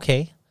things are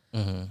okay.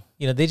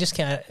 They just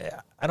can't.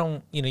 I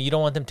don't. You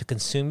don't want them to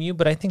consume you,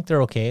 but I think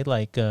they're okay.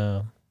 Like,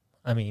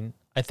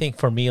 I think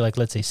for me, like,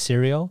 let's say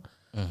cereal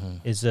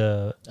is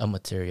a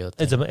material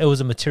thing. it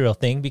was a material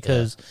thing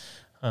because,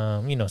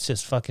 it's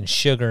just fucking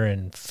sugar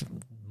and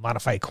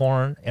modified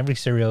corn. Every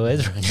cereal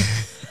is.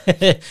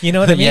 You know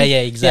what I mean? Yeah,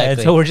 exactly. Yeah,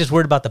 and so we're just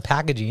worried about the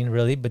packaging,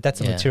 really. But that's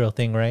a material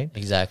thing, right?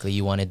 Exactly.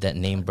 You wanted that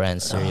name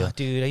brand cereal. Oh,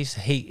 dude, I used to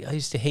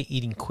hate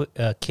eating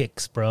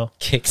Kicks, bro.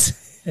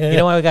 Kicks. You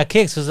know why we got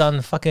kicked? It was on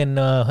the fucking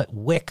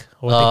WIC,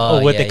 or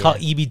what they call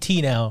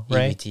EBT now,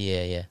 right?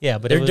 EBT, yeah. Yeah,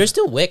 but there's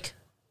still WIC.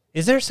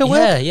 Is there still WIC?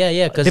 WIC?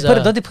 Yeah. Because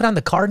don't they put on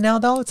the card now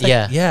though? It's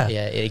like, yeah,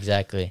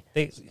 exactly.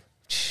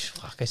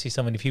 Fuck, I see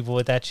so many people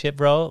with that shit,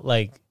 bro.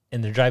 Like,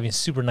 and they're driving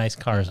super nice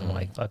cars. I'm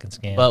like, fucking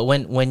scam. But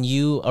when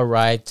you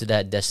arrived to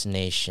that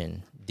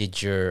destination,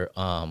 did your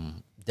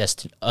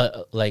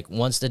like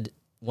once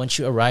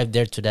you arrived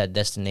there to that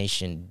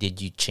destination,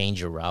 did you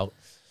change your route?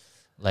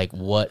 Like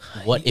what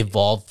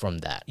evolved from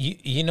that?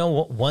 You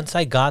know, once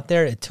I got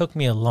there, it took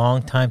me a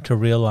long time to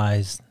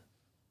realize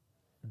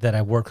that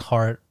I worked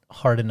hard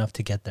enough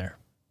to get there.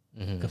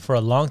 For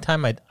a long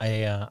time,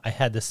 I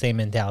had the same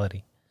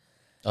mentality.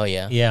 Oh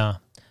yeah, yeah.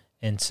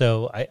 And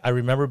so I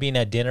remember being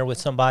at dinner with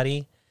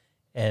somebody,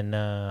 and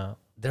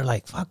they're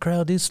like, "Fuck,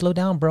 Krell, dude, slow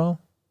down, bro."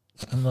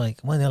 I'm like,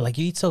 "Well," they're like,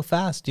 "You eat so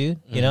fast, dude,"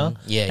 you know?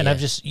 Yeah. And I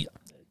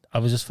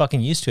was just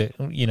fucking used to it,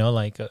 you know.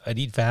 Like I'd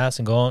eat fast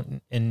and go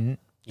on and.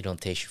 You don't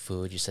taste your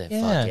food. You say,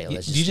 Yeah, "Fuck it,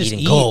 let's you just eat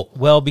and eat. go."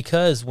 Well,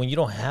 because when you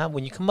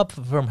come up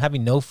from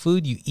having no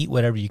food, you eat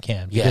whatever you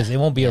can because it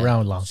won't be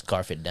around long.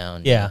 Scarf it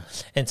down. Yeah,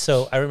 and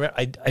so I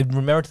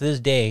remember to this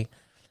day,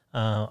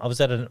 I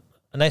was at a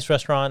nice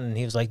restaurant and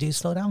he was like, "Dude,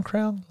 slow down,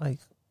 Krell." Like,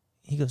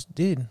 he goes,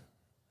 "Dude,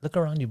 look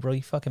around you, bro.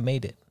 You fucking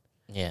made it."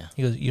 Yeah.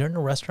 He goes, "You're in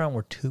a restaurant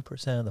where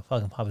 2% of the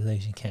fucking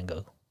population can't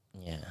go."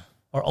 Yeah.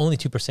 Or only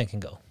 2% can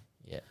go.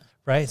 Yeah.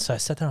 Right. So I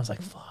sat there and I was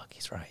like, "Fuck,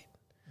 he's right."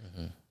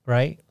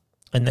 Right.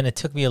 And then it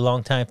took me a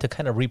long time to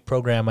kind of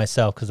reprogram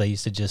myself because I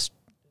used to just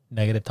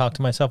negative talk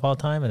to myself all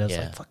the time. And it's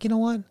like, fuck, you know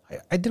what?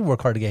 I did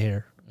work hard to get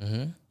here.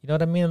 You know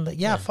what I mean?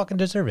 Like, I fucking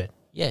deserve it.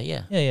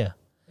 Yeah.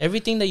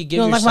 Everything that you give you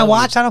don't yourself. Like my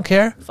watch? I don't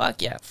care.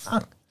 Fuck yeah.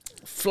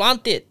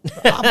 Flaunt it.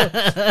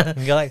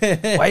 And you're like,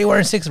 why are you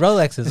wearing 6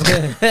 Rolexes?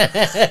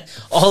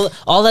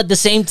 all at the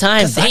same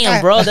time.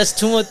 Damn, bro. That's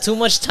too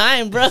much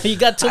time, bro. You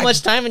got too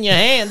much time in your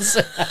hands.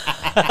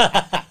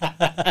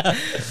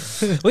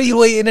 Well, you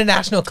weigh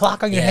international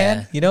clock on your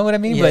hand. You know what I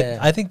mean? Yeah.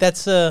 But I think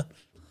that's I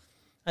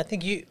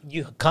think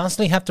you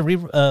constantly have to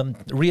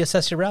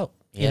reassess your route.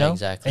 You know?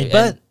 Exactly.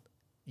 But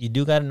you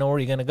do got to know where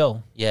you're gonna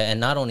go. Yeah, and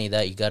not only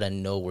that, you got to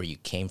know where you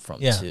came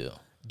from too.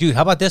 Dude,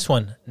 how about this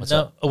one? What's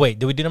up? Oh wait,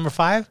 did we do number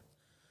 5?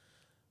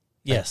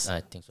 Yes, I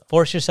think so.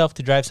 Force yourself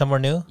to drive somewhere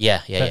new.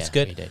 Yeah, That's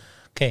good. You did.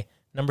 Okay,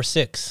 number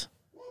 6.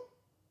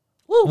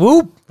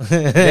 Whoop.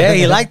 Yeah,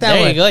 you like that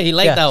one. There you go. You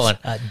like that one.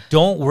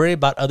 Don't worry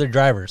about other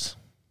drivers.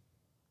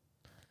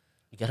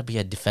 You gotta be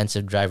a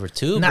defensive driver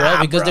too, Nah,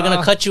 bro, because they're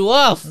gonna cut you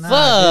off. Nah,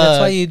 Fuck. dude, that's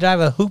why you drive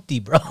a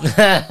hoopty, bro.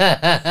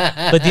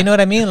 But do you know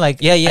what I mean? Like,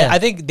 Yeah. I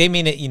think they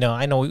mean it. You know,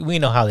 I know we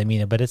know how they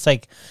mean it, but it's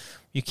like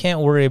you can't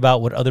worry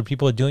about what other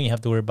people are doing. You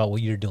have to worry about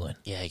what you're doing.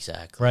 Yeah,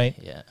 exactly. Right?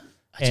 Yeah.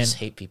 I just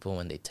hate people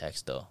when they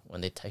text though.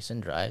 When they text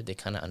and drive, they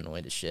kind of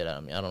annoy the shit out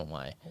of me. I don't know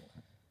why.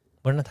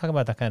 We're not talking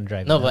about that kind of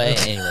driving. No, but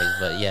anyways,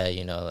 but yeah,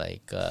 you know,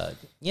 like,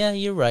 yeah,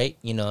 you're right.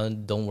 You know,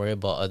 don't worry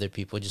about other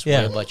people. Just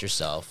worry about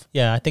yourself.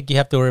 Yeah, I think you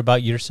have to worry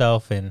about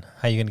yourself and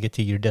how you're gonna get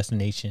to your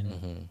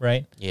destination,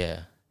 right? Yeah.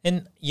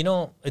 And you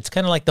know, it's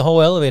kind of like the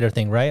whole elevator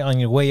thing, right? On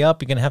your way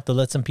up, you're gonna have to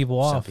let some people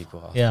off. Some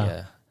people off.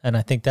 Yeah. And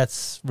I think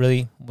that's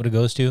really what it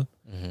goes to.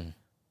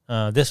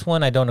 This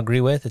one I don't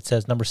agree with. It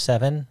says number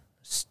 7,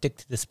 stick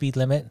to the speed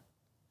limit.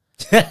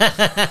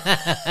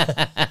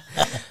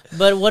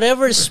 But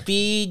whatever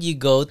speed you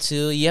go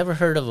to, you ever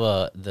heard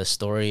of the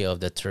story of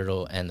the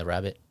turtle and the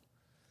rabbit?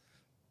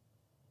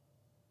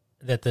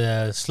 That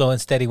the slow and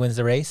steady wins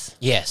the race.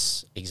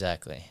 Yes,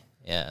 exactly.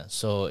 Yeah.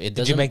 So it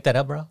doesn't. Did you make that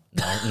up, bro?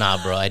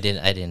 Nah, bro. I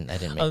didn't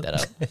make that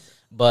up.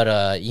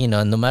 But you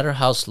know, no matter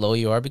how slow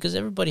you are, because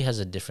everybody has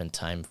a different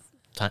time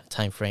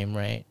frame,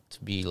 right?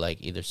 To be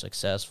like either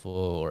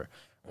successful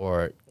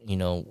or you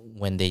know,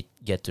 when they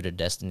get to the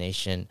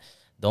destination.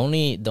 The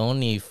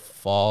only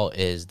fall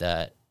is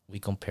that we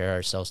compare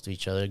ourselves to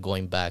each other,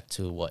 going back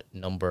to what,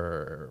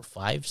 number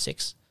 5,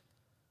 6?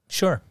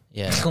 Sure.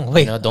 Yeah.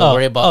 Wait. You know, don't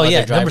worry about other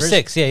drivers. Number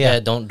 6. Yeah.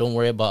 Don't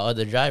worry about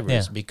other drivers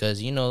Yeah.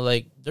 because you know,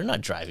 like, they're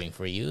not driving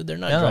for you. They're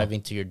not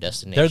driving to your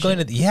destination. They're going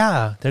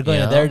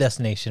to their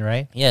destination,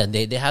 right? Yeah.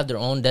 They have their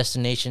own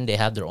destination. They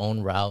have their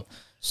own route.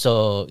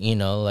 So you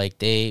know, like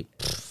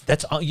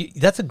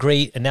That's a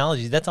great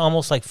analogy. That's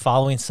almost like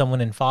following someone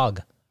in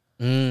fog.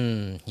 Yeah,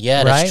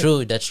 right? That's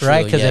true. That's true.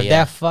 Right? Because if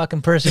that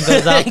fucking person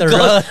goes off the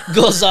road,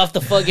 goes off the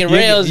fucking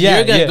rails,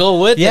 you're gonna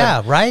go with them.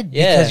 Yeah, right?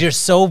 Yeah. Because you're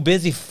so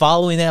busy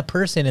following that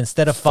person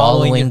instead of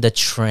following the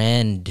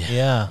trend.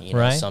 Yeah, you know,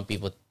 right. Some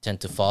people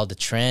tend to follow the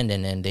trend,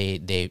 and then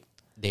they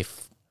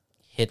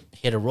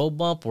hit a road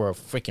bump or a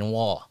freaking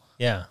wall.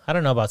 Yeah, I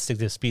don't know about stick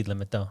to the speed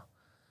limit though.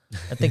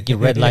 I think you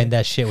redline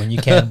that shit when you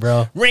can,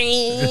 bro.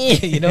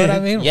 You know what I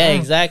mean? Yeah,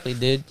 exactly,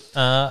 dude.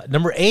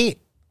 Number 8.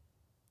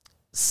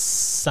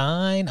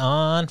 Sign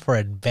on for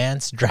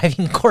advanced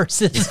driving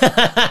courses,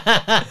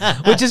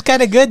 which is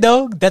kind of good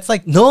though. That's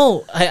like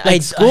school.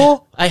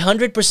 I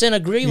 100%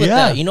 agree with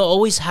that. You know,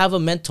 always have a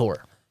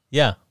mentor.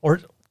 Yeah,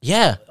 or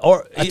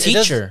a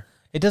teacher.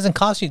 It doesn't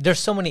cost you. There's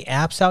so many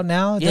apps out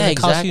now. It doesn't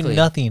cost you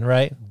nothing,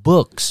 right?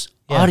 Books,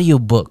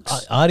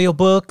 Audiobooks.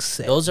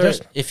 Audiobooks. Those are,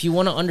 if you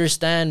want to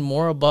understand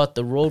more about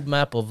the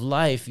roadmap of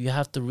life, you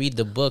have to read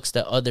the books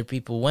that other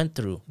people went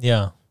through.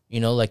 Yeah. You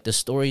know, like the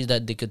stories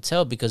that they could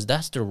tell, because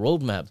that's their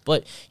roadmap.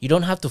 But you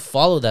don't have to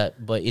follow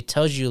that. But it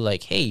tells you,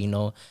 like, hey, you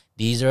know,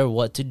 these are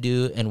what to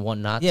do and what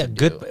not to do.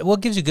 Good. Well,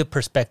 it gives you good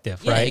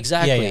perspective, Yeah, right?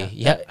 exactly.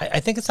 Yeah. I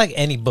think it's like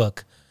any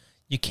book.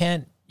 You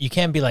can't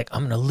be like,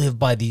 I'm gonna live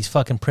by these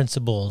fucking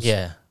principles.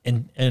 Yeah.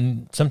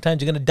 And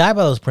sometimes you're gonna die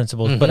by those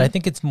principles. But I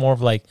think it's more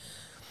of like,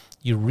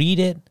 you read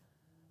it,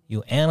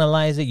 you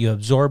analyze it, you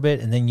absorb it,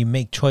 and then you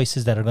make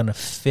choices that are gonna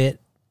fit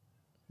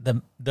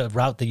the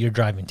route that you're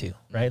driving to,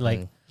 right?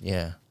 Like,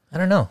 yeah. I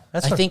don't know.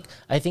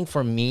 I think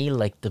for me,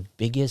 like, the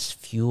biggest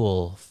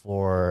fuel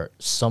for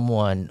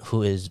someone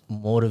who is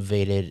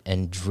motivated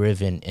and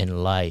driven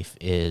in life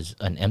is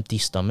an empty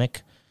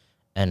stomach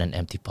and an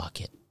empty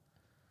pocket.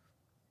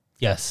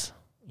 Yes.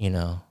 You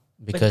know,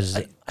 because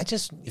I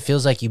just, it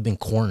feels like you've been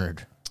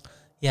cornered.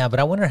 yeah, but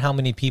I wonder how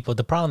many people.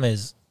 The problem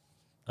is,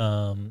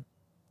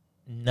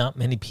 not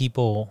many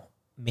people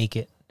make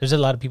it. There's a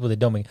lot of people that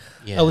don't make it.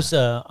 Yeah. I was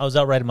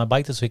out riding my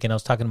bike this weekend. I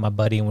was talking to my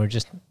buddy, and we are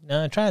just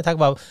trying to talk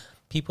about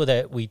people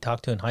that we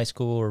talked to in high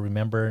school or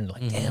remember, and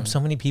like, damn, so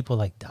many people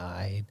like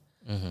died,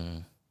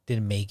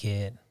 didn't make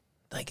it.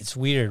 Like, it's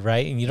weird,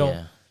 right? And you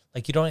don't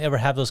like, you don't ever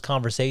have those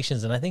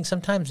conversations, and I think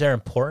sometimes they're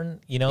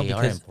important, you know, They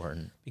are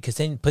important. because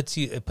then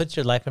it puts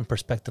your life in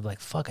perspective. Like,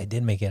 fuck, I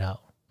did make it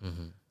out.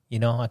 You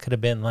know, I could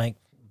have been like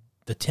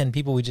the 10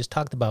 people we just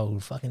talked about who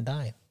fucking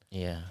died.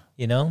 Yeah.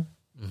 You know,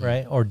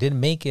 right? Or didn't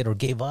make it or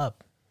gave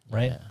up,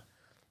 right? Yeah.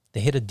 They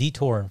hit a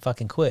detour and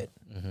fucking quit,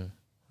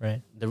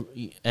 right?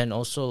 And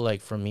also,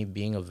 like, for me,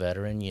 being a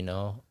veteran, you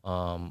know,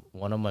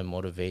 one of my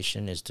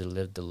motivation is to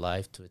live the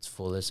life to its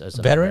fullest as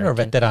a Veteran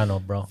American. or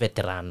veterano, bro?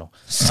 Veterano.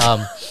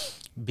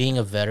 Being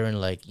a veteran,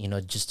 like, you know,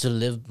 just to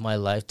live my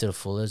life to the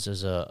fullest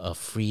as a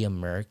free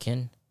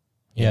American,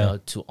 you know,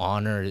 to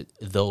honor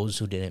those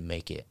who didn't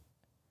make it.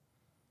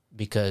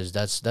 Because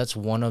that's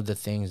one of the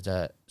things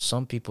that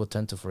some people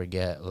tend to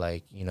forget.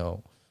 Like, you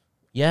know,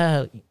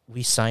 yeah,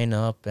 we sign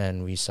up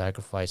and we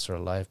sacrifice our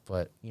life,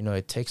 but, you know,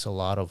 it takes a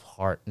lot of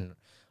heart and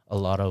a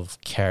lot of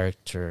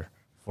character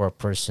for a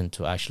person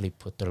to actually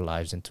put their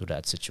lives into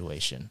that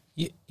situation.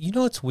 You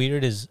know what's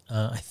weird is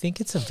I think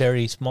it's a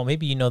very small,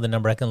 maybe you know the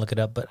number, I can look it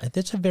up, but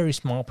it's a very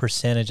small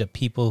percentage of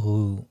people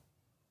who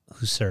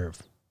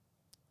serve.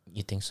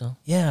 You think so?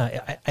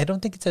 Yeah, I don't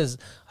think it's as,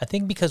 I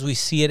think because we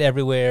see it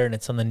everywhere and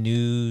it's on the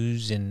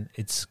news and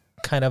it's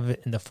kind of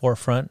in the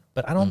forefront,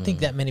 but I don't think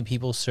that many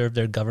people serve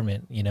their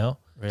government, you know?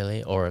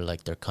 Really? Or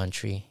like their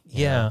country?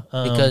 Yeah.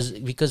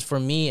 Because for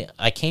me,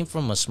 I came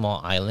from a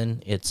small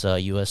island. It's a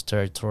U.S.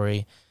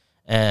 territory.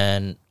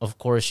 And of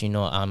course, you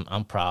know,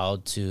 I'm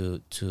proud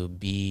to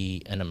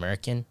be an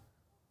American.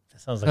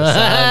 That sounds like a song.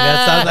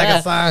 That sounds like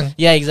a song.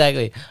 Yeah,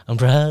 exactly. I'm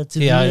proud to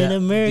be an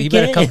American. You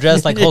better come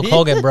dressed like Hulk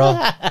Hogan, bro.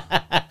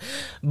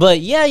 But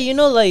yeah, you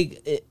know,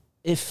 like,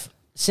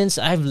 since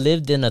I've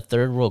lived in a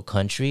third world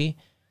country,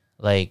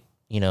 like,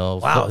 you know,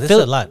 wow, this is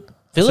a lot.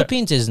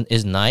 Philippines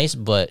is nice,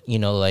 but, you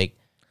know, like,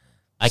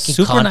 I can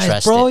super contrast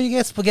nice, bro. it. You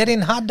get spaghetti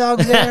and hot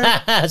dogs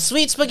there.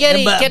 Sweet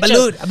spaghetti,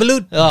 ketchup.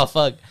 Balut. Oh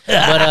fuck!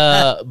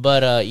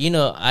 But you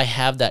know, I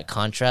have that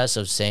contrast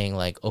of saying,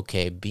 like,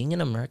 okay, being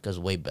in America is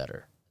way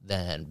better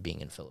than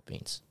being in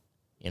Philippines,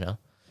 you know.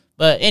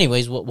 But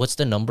anyways, what's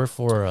the number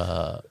for?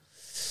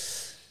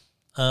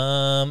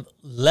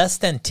 Less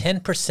than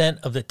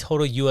 10% of the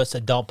total U.S.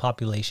 adult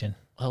population.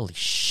 Holy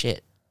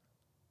shit!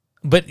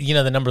 But you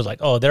know the number's like,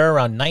 oh, there are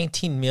around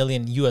 19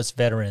 million U.S.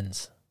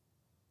 veterans.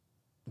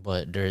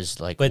 But there's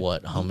like,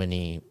 what? How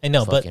many? I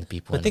know, fucking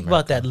people. But think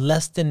about that.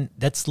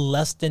 That's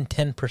less than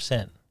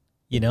 10%.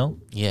 You know?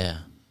 Yeah,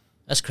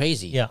 that's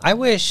crazy. Yeah, I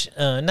wish.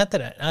 Not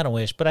that I don't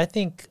wish, but I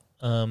think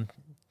to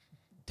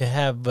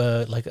have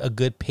like a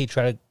good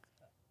patriotic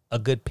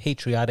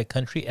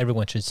country,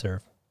 everyone should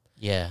serve.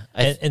 Yeah,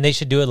 and they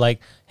should do it like,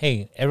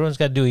 hey, everyone's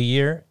got to do a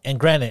year. And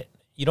granted,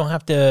 you don't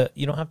have to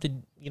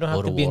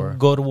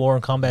go to war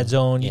in combat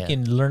zone. You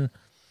can learn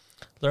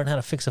how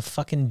to fix a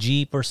fucking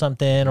Jeep or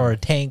something, or a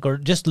tank, or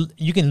just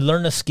you can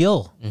learn a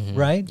skill,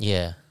 right?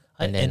 Yeah.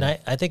 And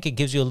I think it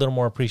gives you a little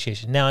more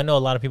appreciation. Now, I know a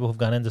lot of people who've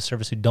gone into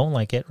service who don't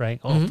like it,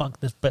 right? Oh, fuck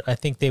this. But I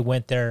think they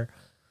went there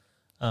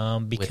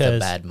because... with a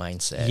bad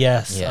mindset.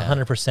 Yes,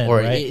 100%. Or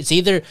right? it's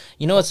either...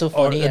 You know what's so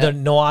funny? Or there are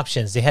no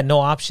options. They had no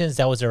options.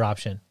 That was their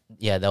option.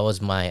 Yeah, that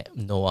was my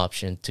no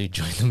option to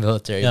join the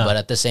military. Yeah. But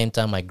at the same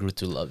time, I grew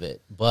to love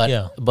it.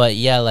 But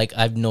yeah, like,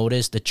 I've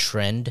noticed the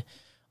trend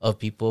of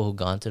people who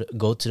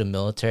go to the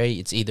military.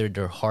 It's either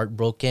they're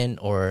heartbroken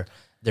or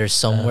there's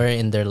somewhere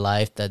in their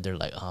life that they're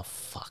like, oh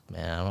fuck,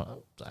 man,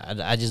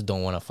 I just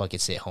don't want to fucking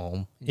sit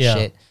home and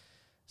shit.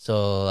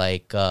 So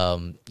like,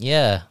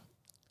 yeah,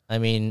 I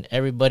mean,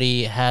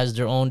 everybody has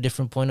their own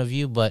different point of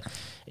view, but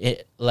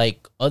it,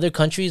 like, other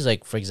countries,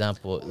 like, for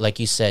example, like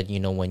you said, you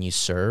know, when you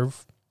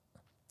serve,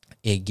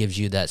 it gives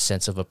you that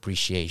sense of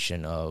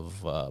appreciation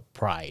of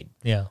pride,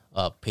 Yeah.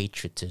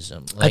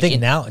 patriotism. I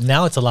think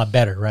now it's a lot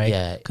better, right?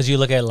 Yeah. Because you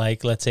look at,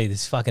 like, let's say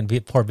these fucking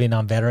poor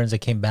Vietnam veterans that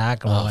came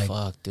back. And Oh, were like,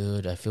 fuck,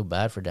 dude. I feel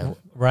bad for them.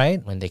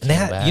 right? When they And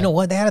came back. You know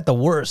what? They had it the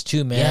worst,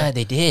 too, man. Yeah,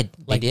 they did.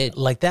 They Like, did.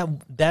 like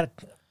that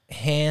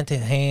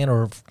hand-to-hand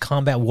or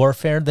combat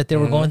warfare that they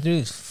were going through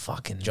is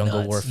fucking Jungle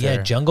nuts. warfare.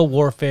 Yeah, jungle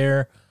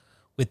warfare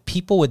with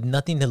people with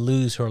nothing to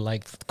lose who are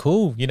like,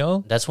 cool, you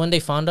know? That's when they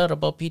found out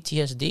about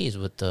PTSDs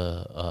with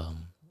the,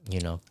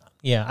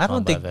 Yeah, I don't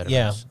Combat think,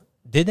 yeah. veterans.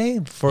 Did they?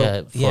 For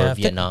for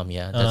Vietnam,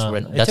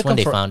 that's when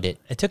they found it.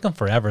 It took them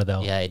forever,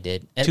 though. Yeah, it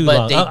did. Too But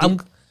long. they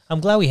did, I'm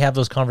glad we have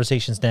those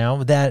conversations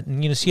now. That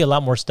see a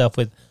lot more stuff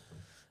with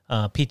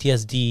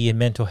PTSD and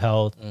mental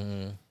health,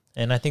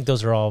 and I think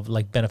those are all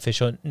like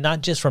beneficial, not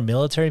just for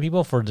military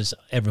people, for just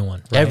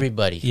everyone. Right?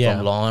 everybody Yeah.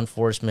 from law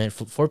enforcement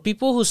for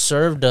people who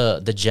serve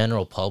the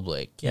general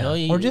public. You know,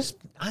 or just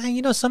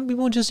some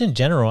people just in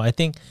general. I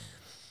think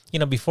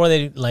before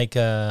they like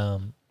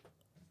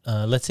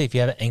let's say if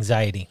you have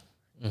anxiety,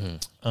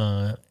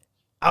 oh,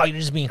 you're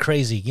just being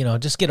crazy.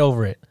 Just get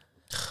over it.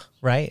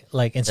 Right,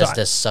 like, and that's so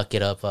the suck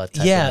it up type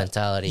of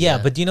mentality. Yeah,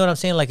 but do you know what I'm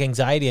saying? Like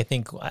anxiety, I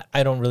think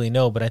I don't really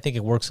know, but I think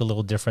it works a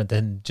little different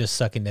than just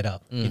sucking it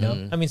up. You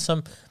know, I mean,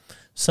 some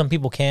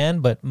people can,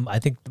 but I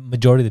think the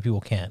majority of the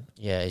people can.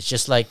 Yeah, it's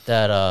just like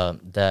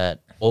that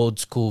old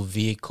school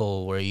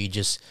vehicle where you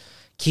just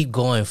keep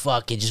going,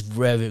 fuck it, just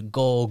rev it,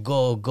 go,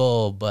 go,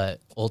 go. But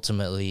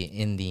ultimately,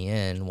 in the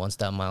end, once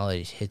that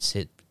mileage hits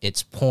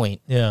its point,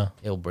 Yeah,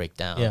 it'll break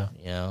down. Yeah.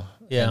 You know?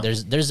 Yeah. And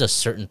there's a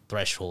certain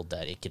threshold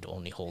that it could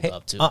only hold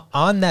up to.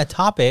 On that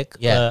topic,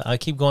 Yeah. I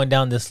keep going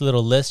down this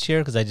little list here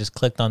because I just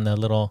clicked on the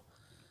little.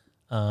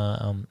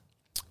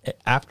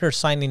 After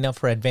signing up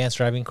for advanced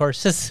driving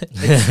courses,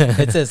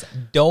 it says,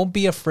 "Don't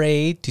be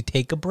afraid to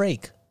take a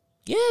break."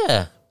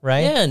 Yeah.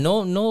 Right? Yeah,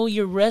 know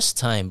your rest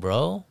time,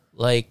 bro.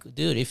 Like,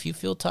 dude, if you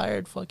feel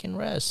tired, fucking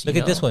rest. Look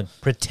at this one.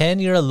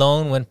 Pretend you're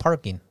alone when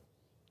parking.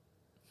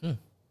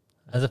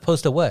 As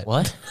opposed to what?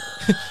 What?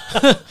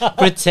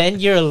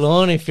 Pretend you're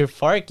alone if you're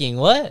parking.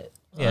 What?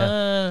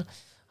 Yeah.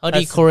 How do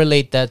you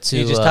correlate that to?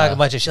 You just talk a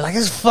bunch of shit like,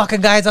 "This fucking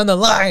guy's on the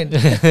line."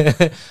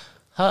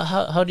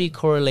 How do you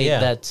correlate Yeah.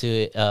 that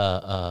to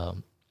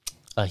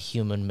a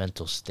human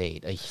mental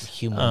state, a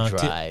human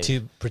drive,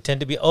 to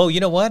pretend to be. Oh, you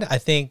know what? I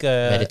think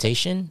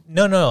meditation?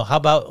 No. How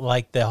about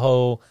like the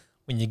whole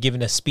when you're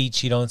giving a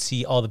speech, you don't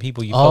see all the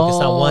people. You focus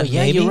on one.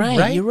 Yeah, maybe, you're right.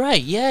 right. You're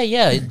right.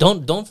 Yeah.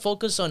 Don't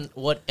focus on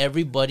what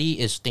everybody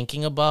is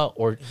thinking about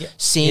or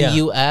seeing Yeah.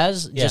 you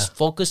as. Yeah. Just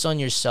focus on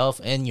yourself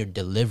and your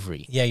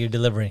delivery. Yeah, your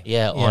delivery.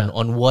 Yeah,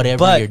 on whatever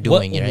But you're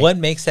doing. Right? what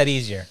makes that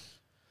easier?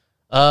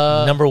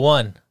 Number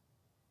one,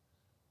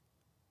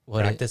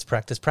 practice,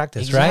 right?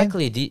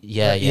 Exactly.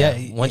 Yeah.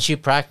 Yeah. Once you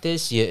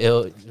practice,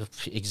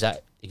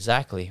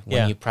 exactly. When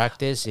Yeah. you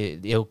practice,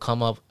 it'll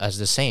come up as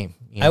the same.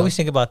 I always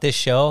think about this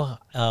show,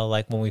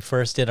 like when we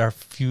first did our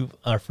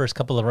first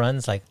couple of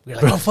runs, like we're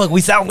like, "Oh fuck,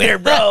 we sound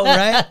weird, bro!"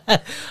 Right?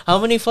 How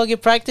many fucking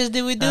practice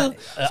did we do?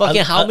 How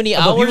many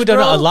but hours? people don't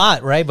bro? know a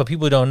lot, right? But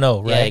people don't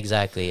know, right? Yeah,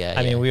 exactly. Yeah.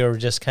 I mean, we were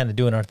just kind of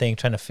doing our thing,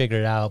 trying to figure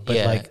it out. But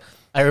like,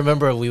 I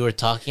remember we were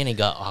talking, it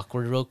got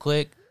awkward real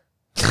quick.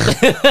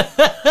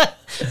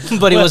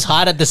 But it was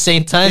hot at the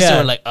same time, so Yeah.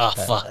 we're like, oh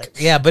fuck.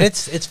 yeah, but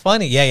it's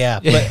funny, yeah.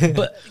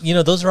 But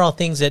those are all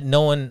things that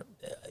no one.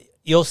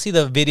 You'll see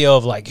the video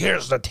of like,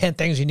 here's the 10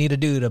 things you need to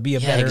do to be a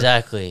Yeah, better.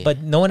 exactly.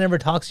 But no one ever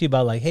talks to you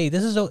about like, hey,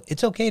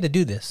 it's okay to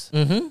do this.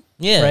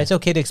 Yeah. Right? It's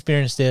okay to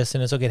experience this,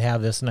 and it's okay to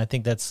have this. And I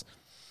think that's.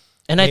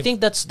 I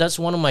think that's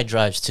one of my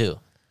drives too.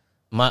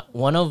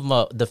 One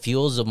of the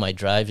fuels of my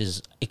drive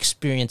is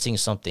experiencing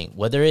something,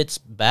 whether it's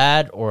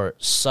bad or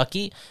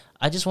sucky.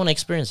 I just want to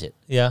experience it.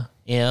 Yeah.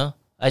 You know,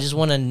 I just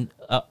want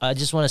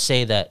to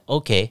say that,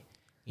 okay,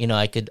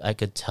 I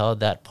could tell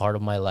that part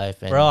of my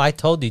life. And Bro, I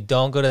told you,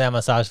 don't go to that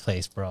massage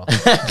place, bro.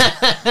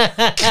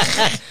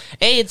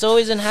 hey, it's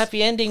always a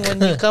happy ending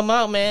when you come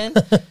out, man.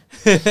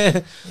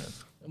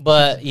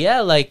 But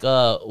yeah, like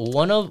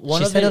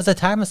She said it was a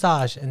Thai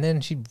massage, and then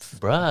she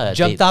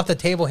jumped off the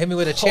table, hit me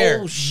with a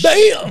chair.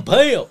 Oh,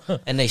 bam!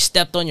 And they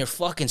stepped on your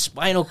fucking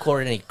spinal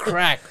cord and it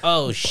cracked.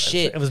 Oh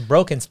shit! It was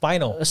broken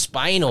spinal. A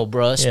spinal,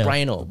 bro.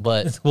 Spinal,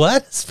 but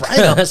What?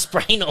 Spinal?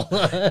 spinal.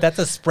 That's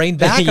a sprained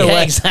back or yeah,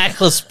 what?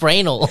 exactly.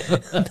 Spinal.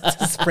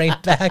 That's a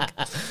sprained back.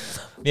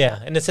 Yeah,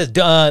 and it says,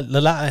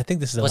 I think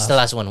this is the What's last the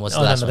last one? What's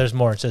the no, last no, one? there's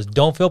more. It says,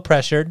 don't feel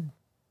pressured.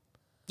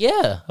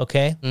 Yeah.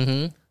 Okay.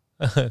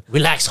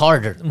 Relax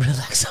harder.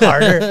 Relax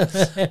harder.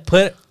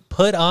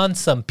 Put on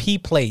some P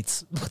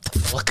plates.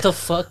 What the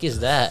fuck is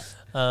that?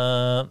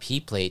 P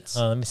plates.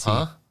 Let me see.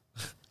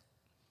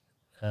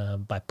 Huh?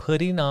 By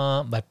putting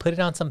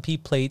on some P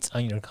plates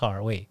on your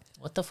car. Wait.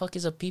 What the fuck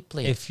is a P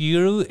plate? If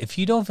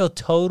you don't feel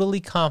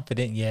totally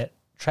confident yet,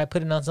 try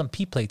putting on some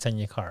P plates on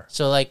your car.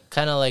 So like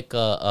kind of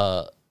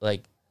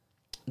like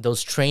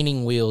those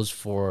training wheels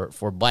for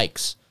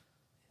bikes.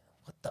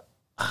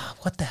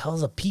 What the hell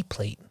is a P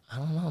plate? I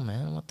don't know,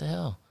 man. What the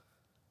hell?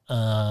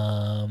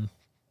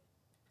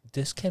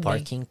 This can be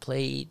Parking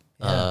plate.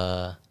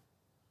 Yeah.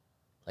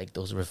 like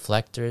those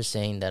reflectors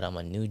saying that I'm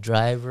a new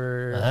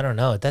driver. I don't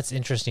know. That's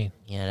interesting.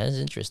 Yeah, that's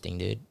interesting,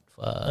 dude.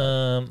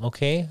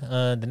 Okay.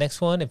 The next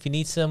one, if you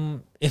need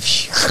some,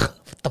 if you,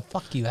 what the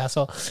fuck, you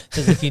asshole?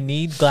 Because if you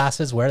need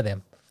glasses, wear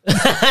them.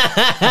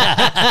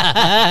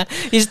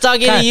 He's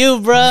talking to you,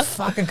 bro.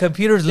 Fucking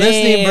computer's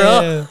listening,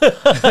 bro.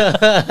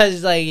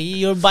 It's like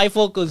your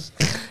bifocals.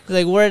 It's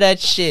like wear that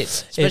shit,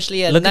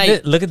 especially at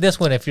night. Look at this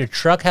one. If your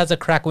truck has a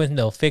cracked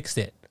window, fix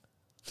it.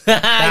 You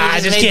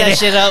just made that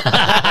shit up.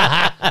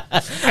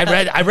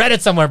 I read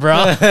it somewhere,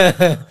 bro.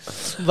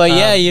 But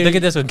yeah, you look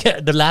at this one.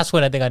 The last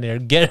one I think on here.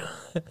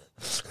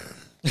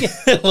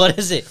 What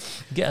is it?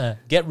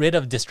 Get rid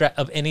of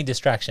any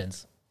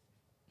distractions.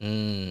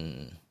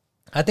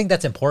 I think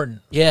that's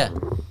important. Yeah.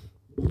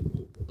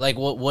 Like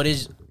what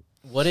is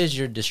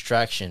your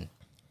distraction?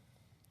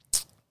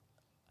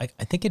 I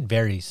think it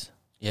varies.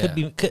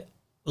 Yeah.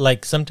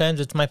 Like sometimes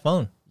it's my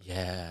phone.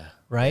 Yeah.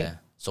 Right? Yeah.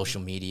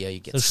 Social media, you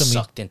get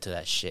sucked into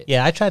that shit.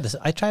 Yeah, I try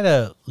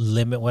to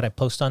limit what I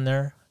post on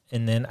there,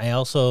 and then I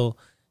also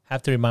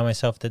have to remind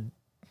myself that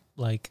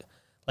like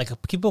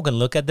people can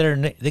look at there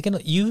and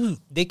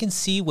they can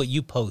see what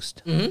you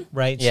post,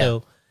 right? Yeah.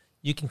 So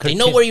you can They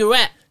know where you're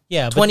at.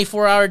 Yeah,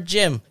 24-hour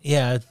gym.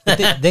 Yeah,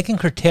 but they can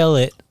curtail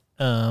it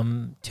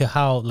to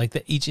how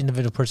like each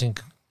individual person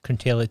can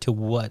curtail it to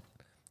what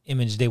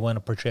image they want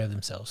to portray of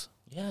themselves.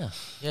 Yeah,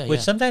 yeah.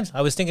 Which sometimes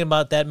I was thinking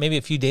about that maybe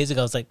a few days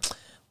ago. I was like,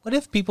 what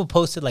if people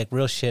posted like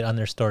real shit on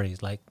their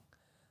stories, like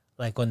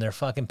when they're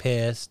fucking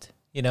pissed,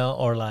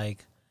 or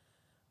like,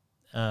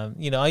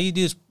 all you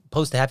do is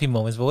post the happy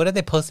moments. But what if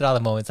they posted all the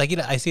moments? Like,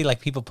 I see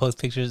like people post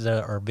pictures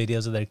or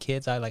videos of their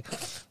kids. I like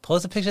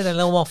post a picture of that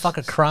little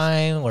motherfucker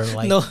crying, or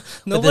like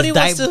nobody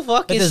wants to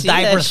fucking see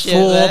that shit,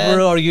 full, man.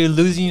 bro, or you're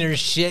losing your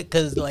shit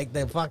because like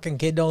the fucking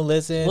kid don't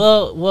listen.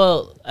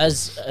 Well,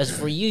 as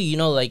for you,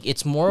 like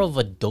it's more of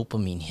a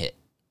dopamine hit,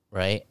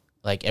 right?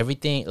 Like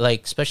everything,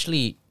 like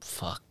especially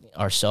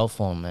our cell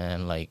phone,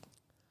 man. Like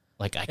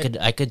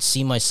I could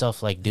see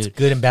myself like, dude, it's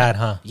good and bad,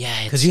 huh?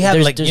 Yeah, because you have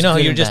like how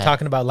you're just bad.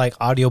 talking about like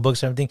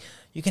audiobooks and everything.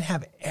 You can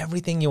have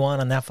everything you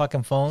want on that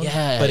fucking phone,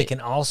 but it can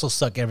also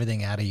suck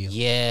everything out of you.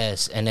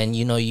 Yes, and then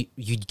you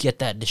get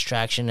that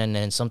distraction, and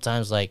then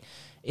sometimes like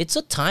it's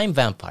a time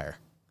vampire.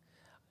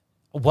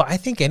 Well, I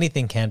think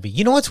anything can be.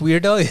 You know what's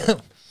weird though?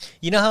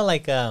 You know how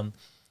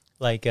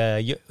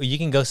you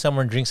can go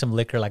somewhere and drink some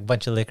liquor, like a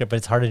bunch of liquor, but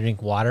it's hard to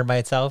drink water by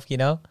itself.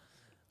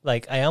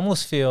 Like I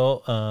almost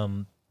feel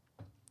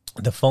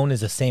the phone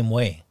is the same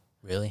way.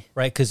 Really?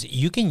 Right? Because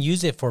you can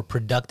use it for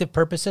productive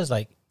purposes.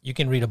 Like you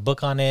can read a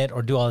book on it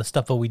or do all this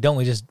stuff, but we don't.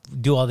 We just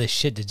do all this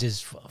shit that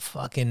just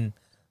fucking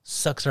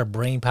sucks our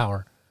brain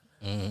power.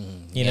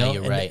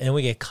 You're right. And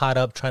we get caught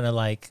up trying to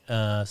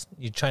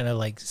you're trying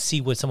to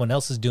see what someone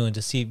else is doing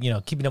to see,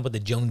 keeping up with the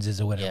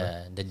Joneses or whatever.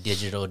 Yeah, the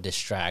digital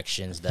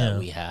distractions that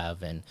we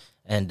have and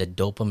the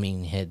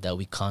dopamine hit that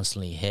we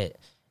constantly hit.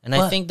 And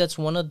I think that's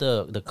one of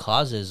the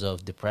causes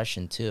of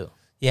depression too.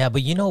 Yeah,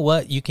 but you know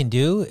what you can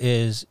do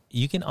is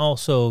you can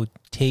also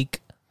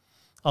take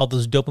all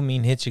those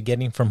dopamine hits you're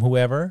getting from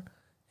whoever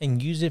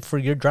and use it for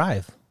your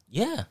drive.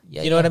 Yeah.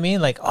 You know what I mean?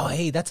 Like, oh,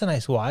 hey, that's a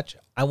nice watch.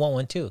 I want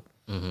one too.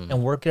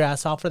 And work your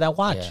ass off for that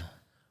watch. Yeah.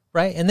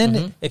 Right? And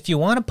then if you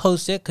want to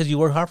post it because you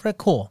work hard for it,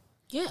 cool.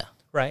 Yeah.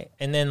 Right?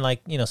 And then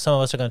some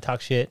of us are going to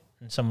talk shit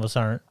and some of us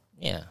aren't.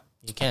 Yeah.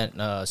 You can't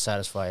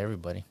satisfy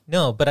everybody.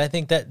 No, but I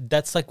think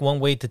that's like one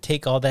way to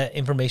take all that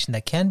information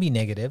that can be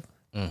negative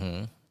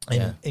and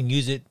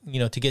use it,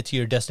 to get to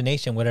your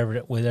destination,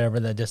 whatever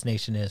the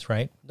destination is,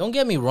 right? Don't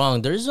get me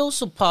wrong. There's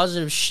also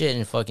positive shit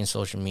in fucking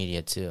social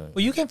media too.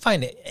 Well, you can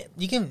find it.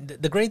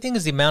 The great thing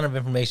is the amount of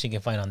information you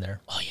can find on there.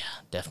 Oh yeah,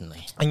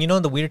 definitely.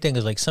 And the weird thing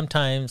is like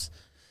sometimes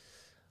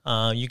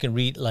you can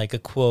read like a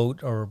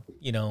quote or,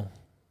 you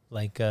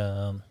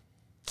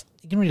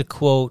can read a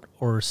quote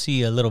or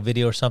see a little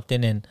video or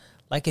something and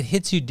like it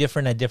hits you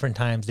different at different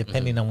times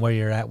depending on where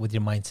you're at with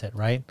your mindset,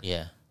 right?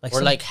 Yeah.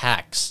 Like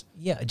hacks.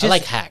 Yeah. I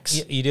like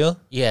hacks. You do?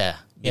 Yeah.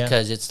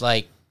 Because it's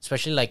like,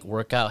 especially like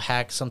workout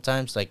hacks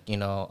sometimes, like,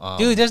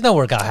 dude, there's no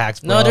workout hacks,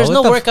 bro. No, there's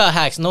no workout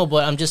hacks. No,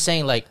 but I'm just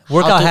saying like.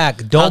 Workout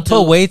hack. Don't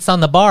put weights on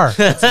the bar.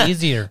 It's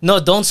easier. No,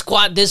 don't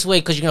squat this way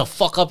because you're going to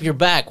fuck up your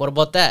back. What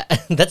about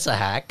that? That's a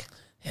hack.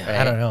 Yeah,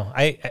 right? I don't know.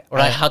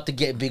 Like how to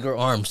get bigger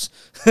arms.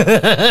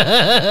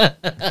 Yeah?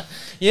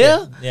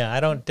 Yeah, I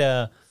don't.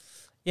 I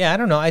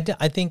don't know. I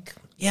think,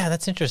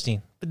 that's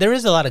interesting. But there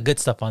is a lot of good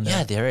stuff on there.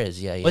 Yeah, there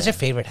is. Yeah. What's your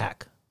favorite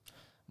hack?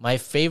 My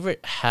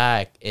favorite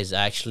hack is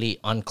actually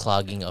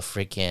unclogging a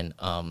freaking,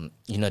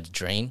 the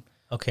drain.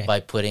 Okay. By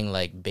putting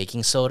like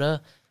baking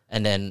soda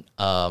and then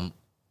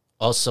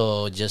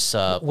also just.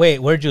 Wait,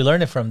 where'd you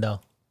learn it from though?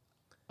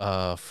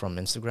 From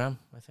Instagram,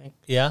 I think.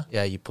 Yeah?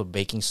 Yeah, you put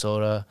baking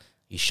soda,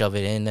 you shove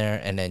it in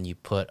there, and then you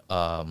put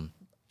some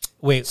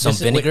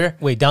vinegar.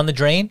 Wait, down the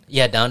drain?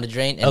 Yeah, down the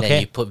drain, and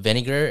then you put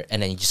vinegar,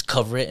 and then you just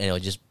cover it, and it'll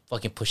just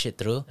fucking push it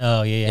through.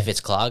 Oh, yeah. If it's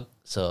clogged.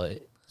 So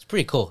it's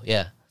pretty cool,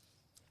 yeah.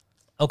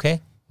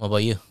 Okay. What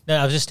about you? No,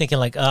 I was just thinking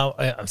like, oh,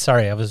 I'm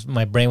sorry.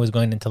 My brain was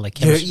going into like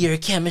chemistry. Your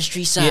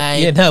chemistry side.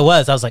 Yeah, no, it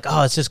was. I was like,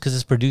 oh, it's just because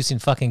it's producing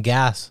fucking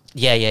gas.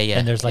 Yeah.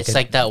 And there's like it's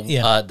like that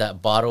yeah.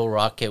 That bottle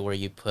rocket where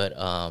you put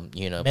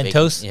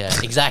Mentos. yeah,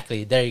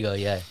 exactly. There you go.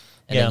 Yeah,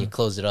 and then you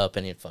close it up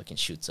and it fucking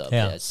shoots up.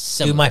 Yeah, it's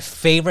similar. Dude, my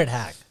favorite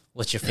hack.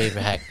 What's your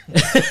favorite hack?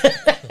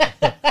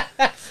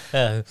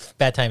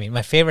 Bad timing.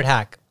 My favorite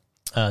hack.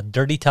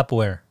 Dirty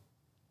Tupperware.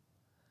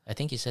 I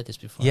think you said this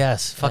before.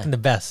 Yes, fucking the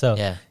best. So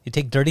you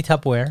take dirty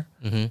Tupperware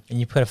and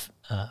you put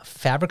a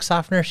fabric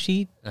softener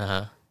sheet,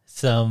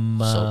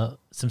 some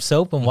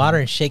soap and water,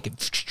 and shake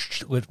it.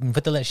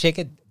 Shake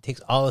it.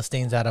 Takes all the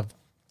stains out of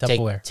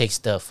Tupperware. Takes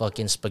the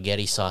fucking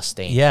spaghetti sauce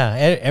stain. Yeah,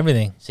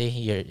 everything. See,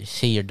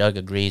 your dog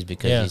agrees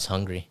because he's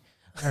hungry.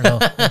 I don't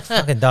know.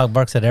 Fucking dog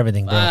barks at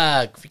everything.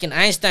 Freaking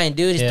Einstein,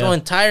 dude. He's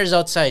throwing tires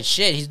outside.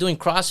 Shit, he's doing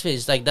CrossFit.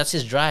 It's like that's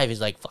his drive. He's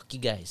like, fuck you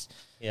guys.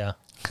 Yeah.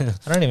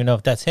 I don't even know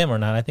if that's him or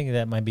not. I think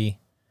that might be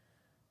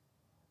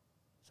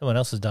someone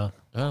else's dog.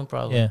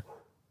 Probably. Yeah.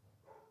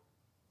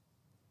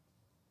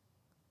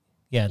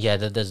 Yeah. Yeah,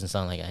 that doesn't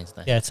sound like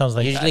Einstein. Yeah, it sounds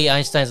like usually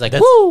Einstein's like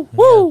woo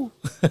woo.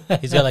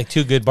 He's got like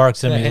two good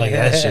barks and he's like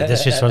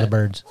that's just for the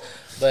birds.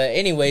 But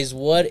anyways,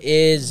 what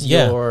is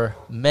your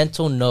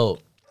mental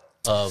note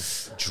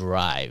of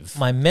drive?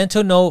 My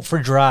mental note for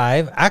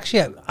drive.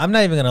 Actually, I'm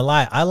not even gonna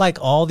lie. I like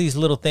all these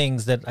little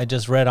things that I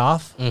just read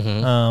off.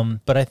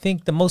 But I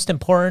think the most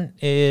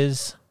important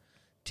is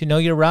to know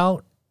your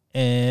route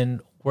and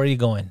where you're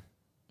going.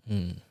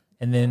 And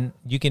then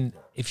you can,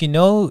 if you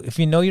know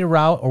your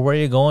route or where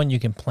you're going, you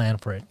can plan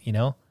for it.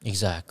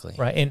 Exactly.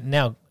 Right. And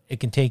now it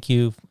can take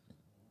you,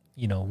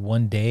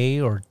 1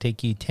 day or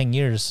take you 10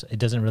 years. It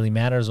doesn't really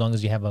matter as long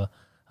as you have a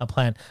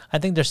plan. I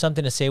think there's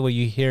something to say where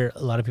you hear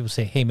a lot of people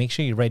say, hey, make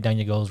sure you write down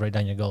your goals,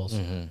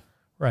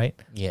 right?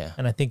 Yeah.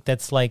 And I think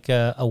that's like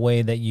a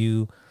way that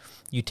you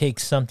take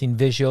something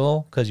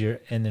visual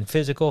and then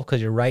physical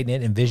because you're writing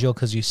it, and visual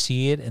because you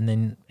see it, and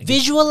then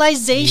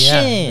visualization.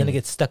 And then it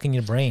gets stuck in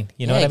your brain.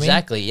 You know what I mean?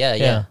 Exactly.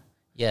 Yeah.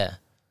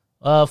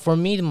 For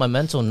me, my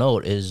mental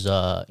note is,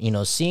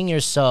 seeing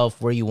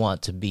yourself where you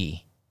want to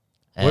be.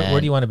 Where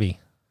do you want to be?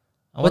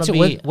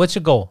 What's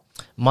your goal?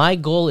 My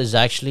goal is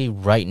actually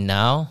right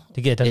now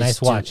to get a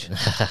nice watch.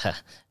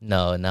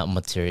 No, not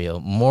material.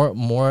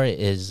 More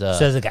is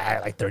says a guy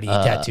like 38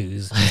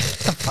 tattoos. Get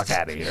the fuck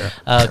out of here.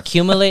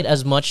 Accumulate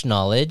as much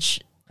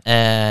knowledge,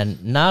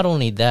 and not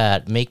only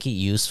that, make it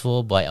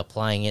useful by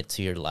applying it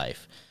to your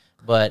life.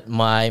 But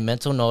my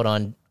mental note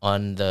on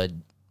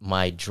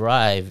my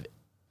drive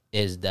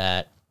is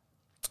that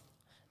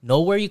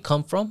know where you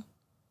come from.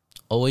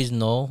 Always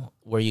know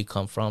where you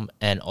come from,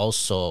 and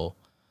also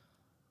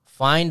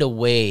find a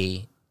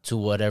way to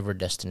whatever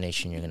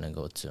destination you're going to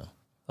go to.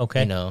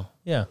 Okay.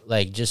 Yeah.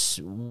 Like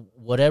just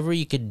whatever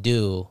you could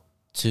do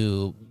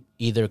to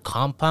either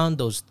compound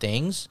those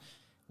things,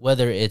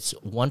 whether it's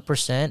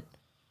 1%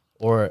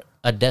 or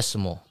a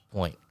decimal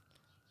point,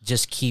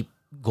 just keep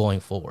going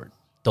forward.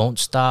 Don't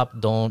stop.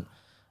 Don't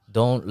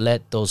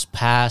let those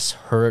past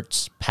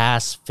hurts,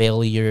 past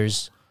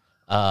failures,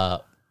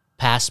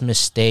 past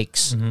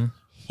mistakes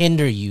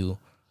hinder you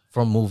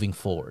from moving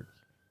forward.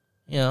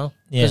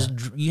 Because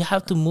you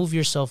have to move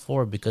yourself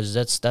forward, because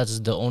that's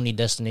the only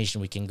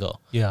destination we can go.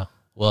 Yeah.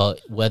 Well,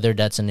 whether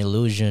that's an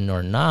illusion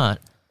or not,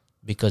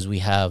 because we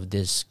have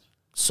this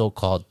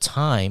so-called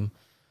time,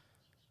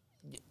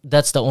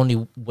 that's the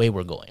only way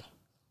we're going.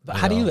 But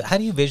how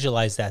do you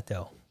visualize that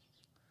though?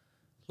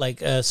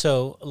 Like,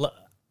 so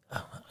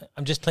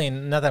I'm just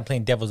playing. Not that I'm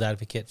playing devil's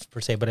advocate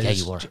per se, but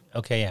you are.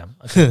 Okay, yeah.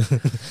 Okay.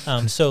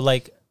 So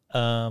like,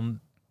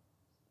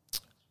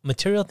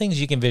 material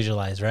things you can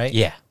visualize, right?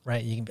 Yeah.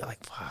 Right? You can be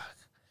like, fuck,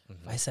 if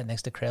I sat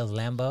next to Krail's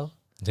Lambo,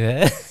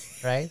 Yeah.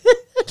 right?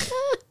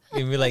 You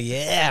can be like,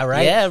 yeah,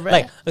 right? Yeah,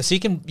 right. Like, so you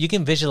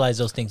can visualize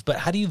those things, but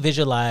how do you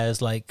visualize,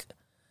 like,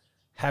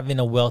 having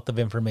a wealth of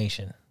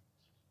information?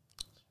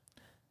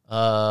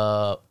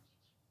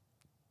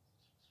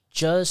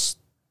 Just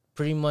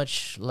pretty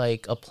much,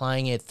 like,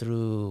 applying it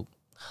through...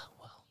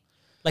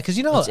 Like,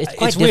 because, it's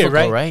quite weird,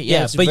 right?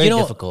 Yeah, it's but very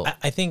difficult.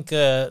 I think,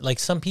 like,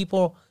 some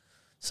people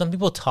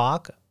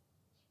talk,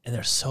 and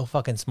they're so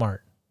fucking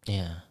smart.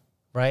 Yeah.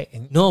 Right?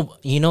 And no,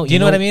 do you know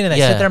what I mean? And I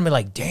sit there and be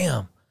like,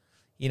 damn.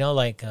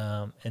 Like,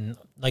 and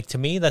like, to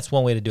me, that's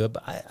one way to do it.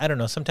 But I don't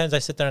know. Sometimes I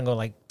sit there and go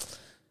like,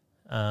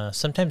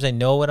 sometimes I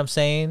know what I'm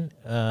saying,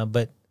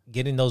 but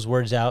getting those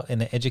words out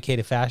in an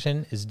educated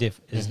fashion is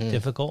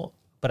difficult.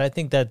 But I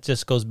think that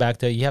just goes back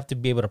to, you have to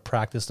be able to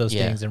practice those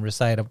things and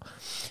recite them.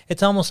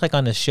 It's almost like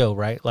on the show,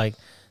 right? Like,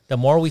 the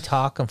more we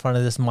talk in front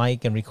of this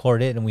mic and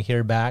record it and we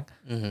hear back,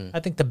 I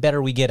think the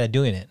better we get at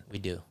doing it. We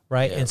do.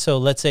 Right? Yeah. And so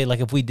let's say, like,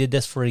 if we did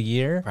this for a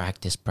year.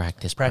 Practice.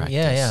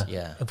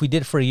 Yeah. If we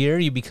did it for a year,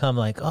 you become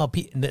like, oh,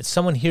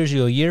 someone hears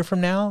you a year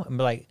from now and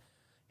be like,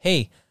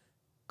 hey,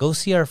 go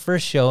see our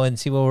first show and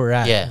see where we're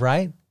at. Yeah.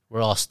 Right?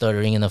 We're all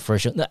stuttering in the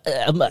first show.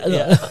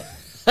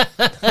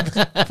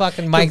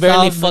 Fucking Mike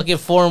barely fucking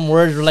form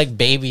words. We're like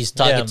babies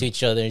talking to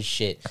each other and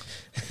shit.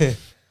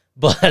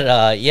 But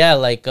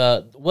like,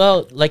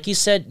 well, like you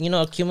said,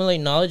 accumulate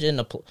knowledge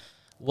and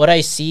what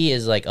I see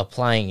is like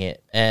applying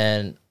it,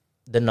 and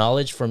the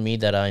knowledge for me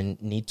that I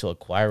need to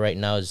acquire right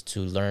now is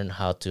to learn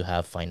how to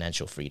have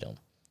financial freedom,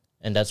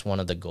 and that's one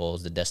of the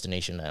goals, the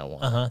destination that I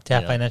want. To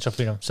have financial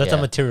freedom. So that's a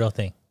material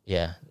thing.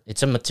 Yeah,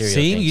 it's a material.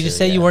 See, thing you just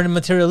too, said you weren't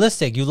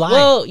materialistic. You lied.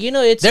 Well, you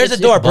know, it's There's it's,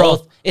 a door, it's bro.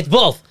 both. It's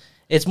both.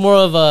 It's more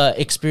of a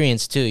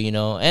experience too, you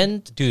know.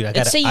 And Dude,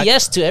 and say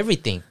yes to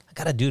everything. I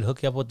got a dude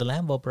hook you up with the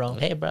Lambo, bro.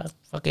 Hey, bro,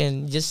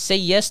 fucking just say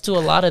yes to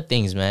a lot of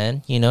things,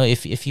 man. You know,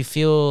 if you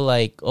feel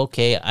like,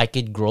 okay, I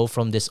could grow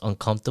from this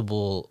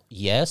uncomfortable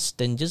yes,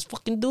 then just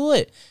fucking do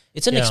it.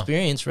 It's an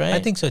experience, right? I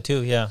think so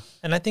too. Yeah,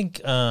 and I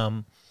think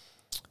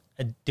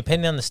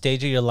depending on the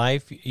stage of your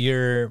life,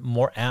 you're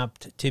more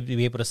apt to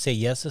be able to say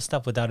yes to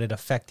stuff without it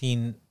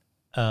affecting,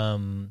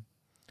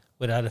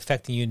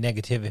 you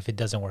negative if it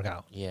doesn't work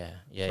out. Yeah, Right?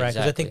 exactly.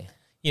 Because I think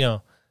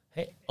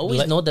hey,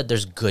 always know that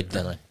there's good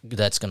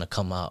that's gonna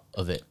come out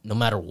of it, no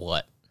matter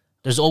what.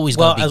 There's always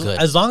well, gonna be good.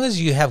 as long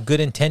as you have good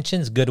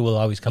intentions, good will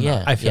always come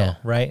out. I feel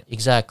right.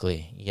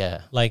 Exactly.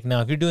 Yeah. Like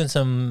now, if you're doing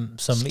some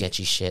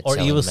Sketchy shit or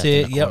selling evil meth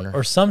in shit, the corner.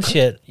 or some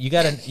shit, you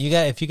got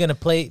if you're gonna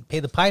pay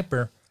the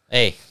piper.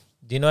 Hey,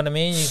 Do you know what I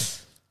mean?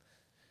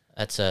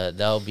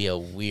 that'll be a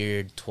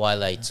weird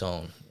Twilight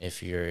Zone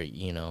if you're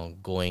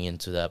going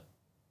into that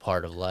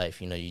part of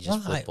life. You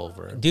just flip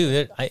over.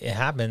 Dude, it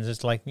happens.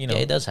 It's like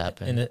it does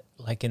happen.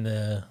 in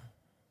the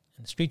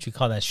streets. We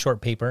call that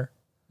short paper,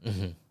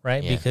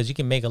 right? Yeah. Because you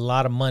can make a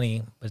lot of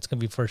money, but it's gonna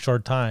be for a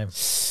short time.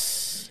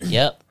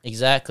 Yep,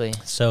 exactly.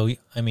 So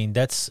I think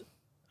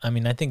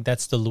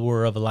that's the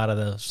lure of a lot of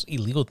those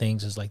illegal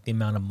things is like the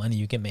amount of money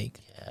you can make.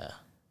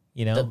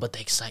 Yeah. But the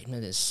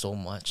excitement is so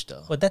much,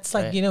 though. But that's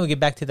like, right? we get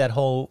back to that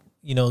whole,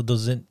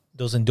 those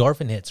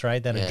endorphin hits,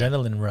 right? That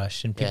adrenaline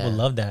rush, and people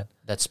love that.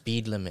 That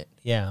speed limit.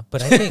 Yeah,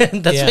 but I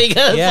think That's why you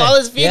gotta follow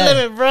the speed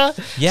limit, bro.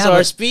 Yeah, so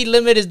our speed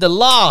limit is the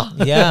law.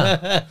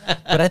 Yeah,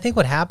 but I think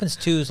what happens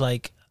too is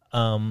like,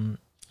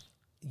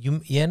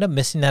 you end up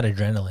missing that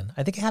adrenaline.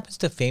 I think it happens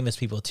to famous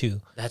people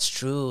too. That's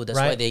true. That's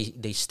Right?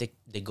 why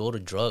they go to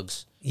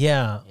drugs.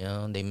 Yeah,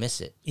 They miss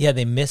it. yeah,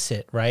 they miss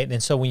it, right?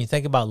 And so when you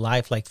think about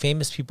life, like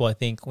famous people, I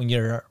think when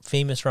you're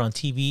famous or on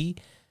TV,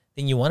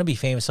 then you want to be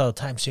famous all the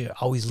time, so you're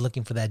always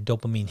looking for that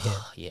dopamine hit.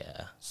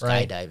 Yeah.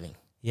 Right. Skydiving.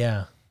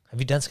 Yeah, have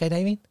you done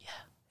skydiving? Yeah.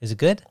 Is it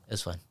good? It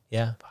was fun.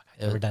 Yeah,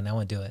 I've never done. I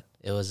want to do it.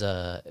 It was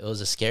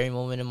a scary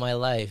moment in my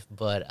life,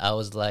 but I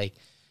was like,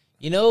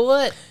 you know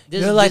what?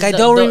 You're like, I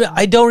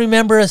don't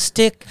remember a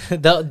stick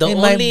the in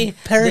only my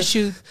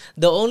parachute.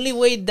 The only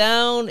way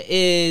down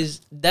is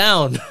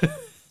down.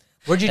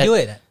 Where'd you do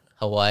it?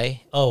 Hawaii.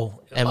 Oh,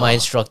 And my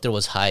instructor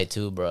was high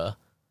too, bro.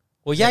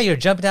 well, yeah, you're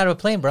jumping out of a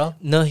plane, bro.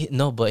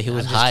 No, but he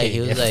was just high.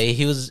 kidding.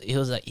 He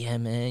was like, yeah,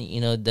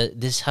 man.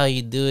 This is how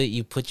you do it.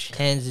 You put your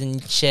hands in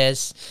your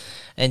chest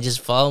and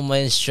just follow my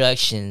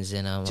instructions.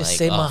 And I'm Just like,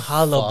 say oh,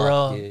 mahalo, fuck,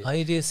 bro. dude. All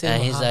you do is say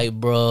And mahalo. he's like,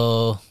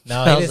 bro.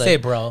 No, I he was didn't like- say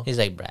bro. He's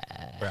like,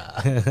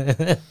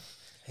 bruh.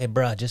 Hey,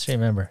 bro, just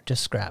remember,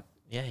 just scrap.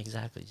 Yeah,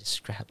 exactly. Just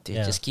scrap, dude.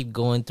 Yeah. Just keep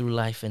going through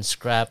life and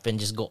scrap and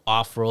just go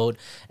off road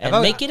and Have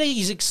I- make it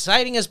as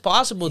exciting as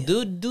possible,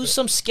 dude. Do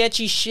some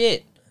sketchy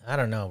shit. I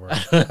don't know, bro.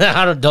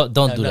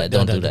 don't do No, that.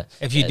 Don't do that.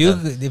 If you Yeah,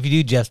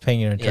 do, Jeff's paying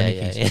your Yeah,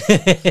 attorney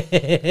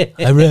fees.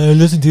 yeah. I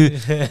listen to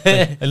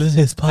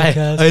his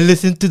podcast. I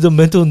listened to the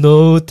mental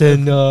note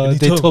and he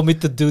they told- told me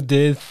to do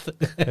this.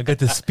 I got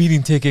the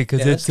speeding ticket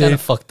because That's kind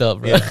of fucked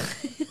up, bro.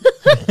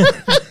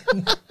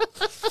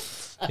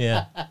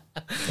 Yeah.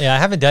 Yeah, I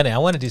haven't done it. I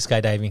want to do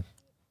skydiving.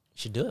 You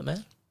should do it,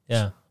 man.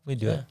 Yeah, we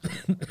do it.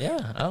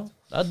 Yeah,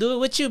 I'll do it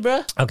with you,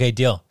 bro. Okay,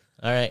 deal.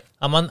 All right.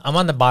 I'm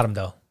on the bottom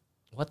though.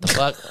 What the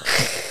fuck?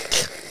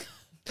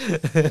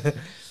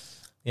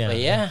 Yeah. But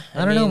yeah,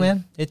 I don't know, mean,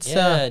 man. It's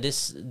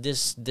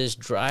this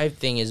drive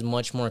thing is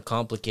much more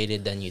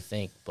complicated than you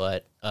think.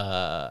 But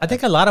I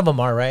think a lot of them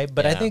are, right?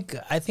 But Yeah. I think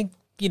I think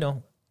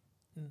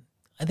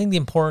the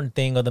important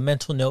thing or the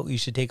mental note you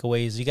should take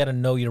away is you got to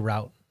know your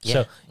route.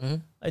 Yeah. So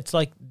it's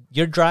like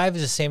your drive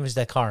is the same as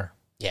that car.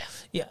 yeah,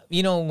 Yeah,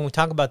 when we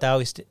talk about that, I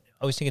always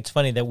think it's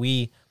funny that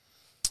we,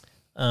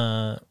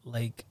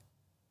 like,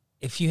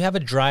 if you have a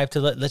drive to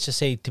let's just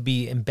say to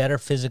be in better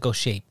physical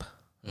shape,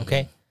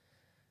 okay,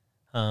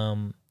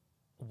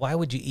 why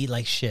would you eat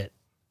like shit?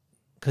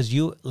 Because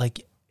you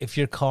if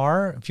you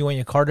want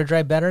your car to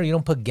drive better, you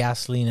don't put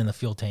gasoline in the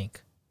fuel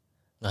tank.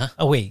 Huh?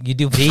 Oh wait, you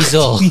do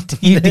diesel.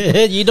 you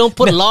do, You don't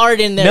put lard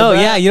in there. no, bro.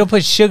 yeah, you don't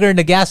put sugar in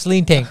the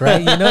gasoline tank, right?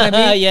 You know what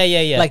I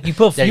mean? yeah. Like you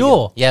put There you go.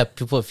 fuel. Yeah,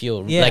 you put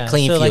fuel. Yeah, Like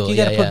clean so fuel. like you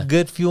gotta yeah, put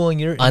good fuel in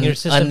your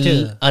system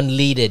too.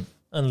 Unleaded.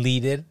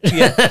 Unleaded.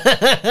 Yeah.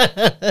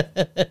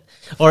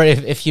 Or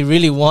if you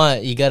really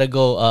want, you gotta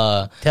go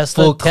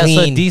full Tesla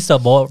clean. diesel,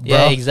 bro.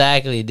 Yeah,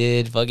 exactly,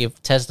 dude. Fucking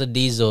Tesla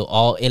diesel,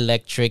 all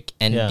electric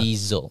and Yeah.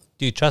 diesel.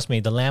 Dude, trust me,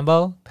 the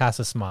Lambo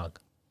passes smog.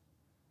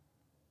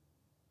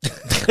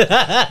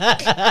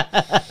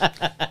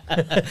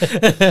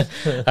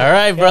 All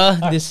right, bro.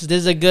 This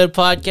is a good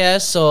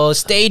podcast. So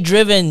stay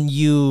driven,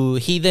 you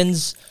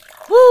heathens.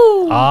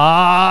 Woo!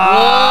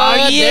 Ah,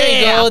 What? There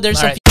you go. There's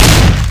All some right.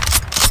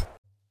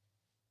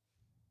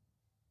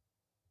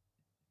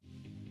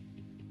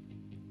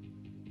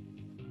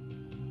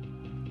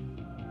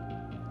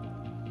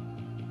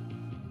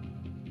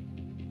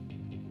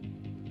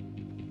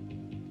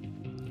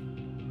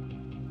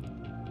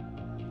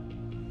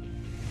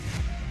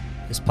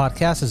 This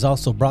podcast is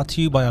also brought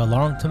to you by our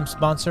long-term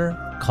sponsor,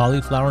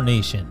 Cauliflower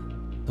Nation,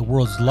 the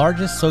world's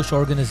largest social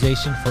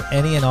organization for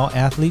any and all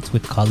athletes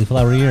with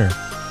cauliflower ear.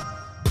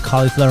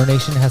 Cauliflower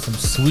Nation has some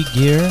sweet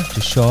gear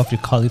to show off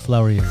your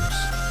cauliflower ears.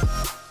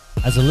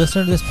 As a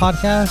listener to this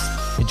podcast,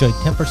 enjoy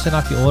 10%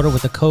 off your order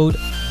with the code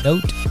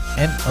NOTE,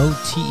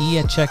 N-O-T-E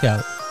at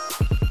checkout.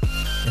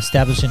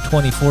 Established in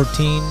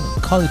 2014,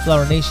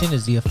 Cauliflower Nation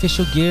is the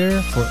official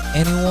gear for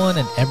anyone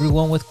and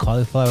everyone with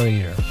cauliflower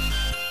ear.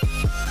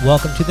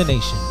 Welcome to the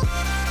nation,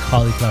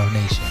 Cauliflower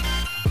Nation.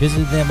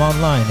 Visit them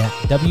online at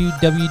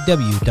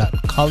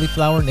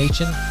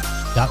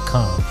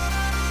www.cauliflowernation.com.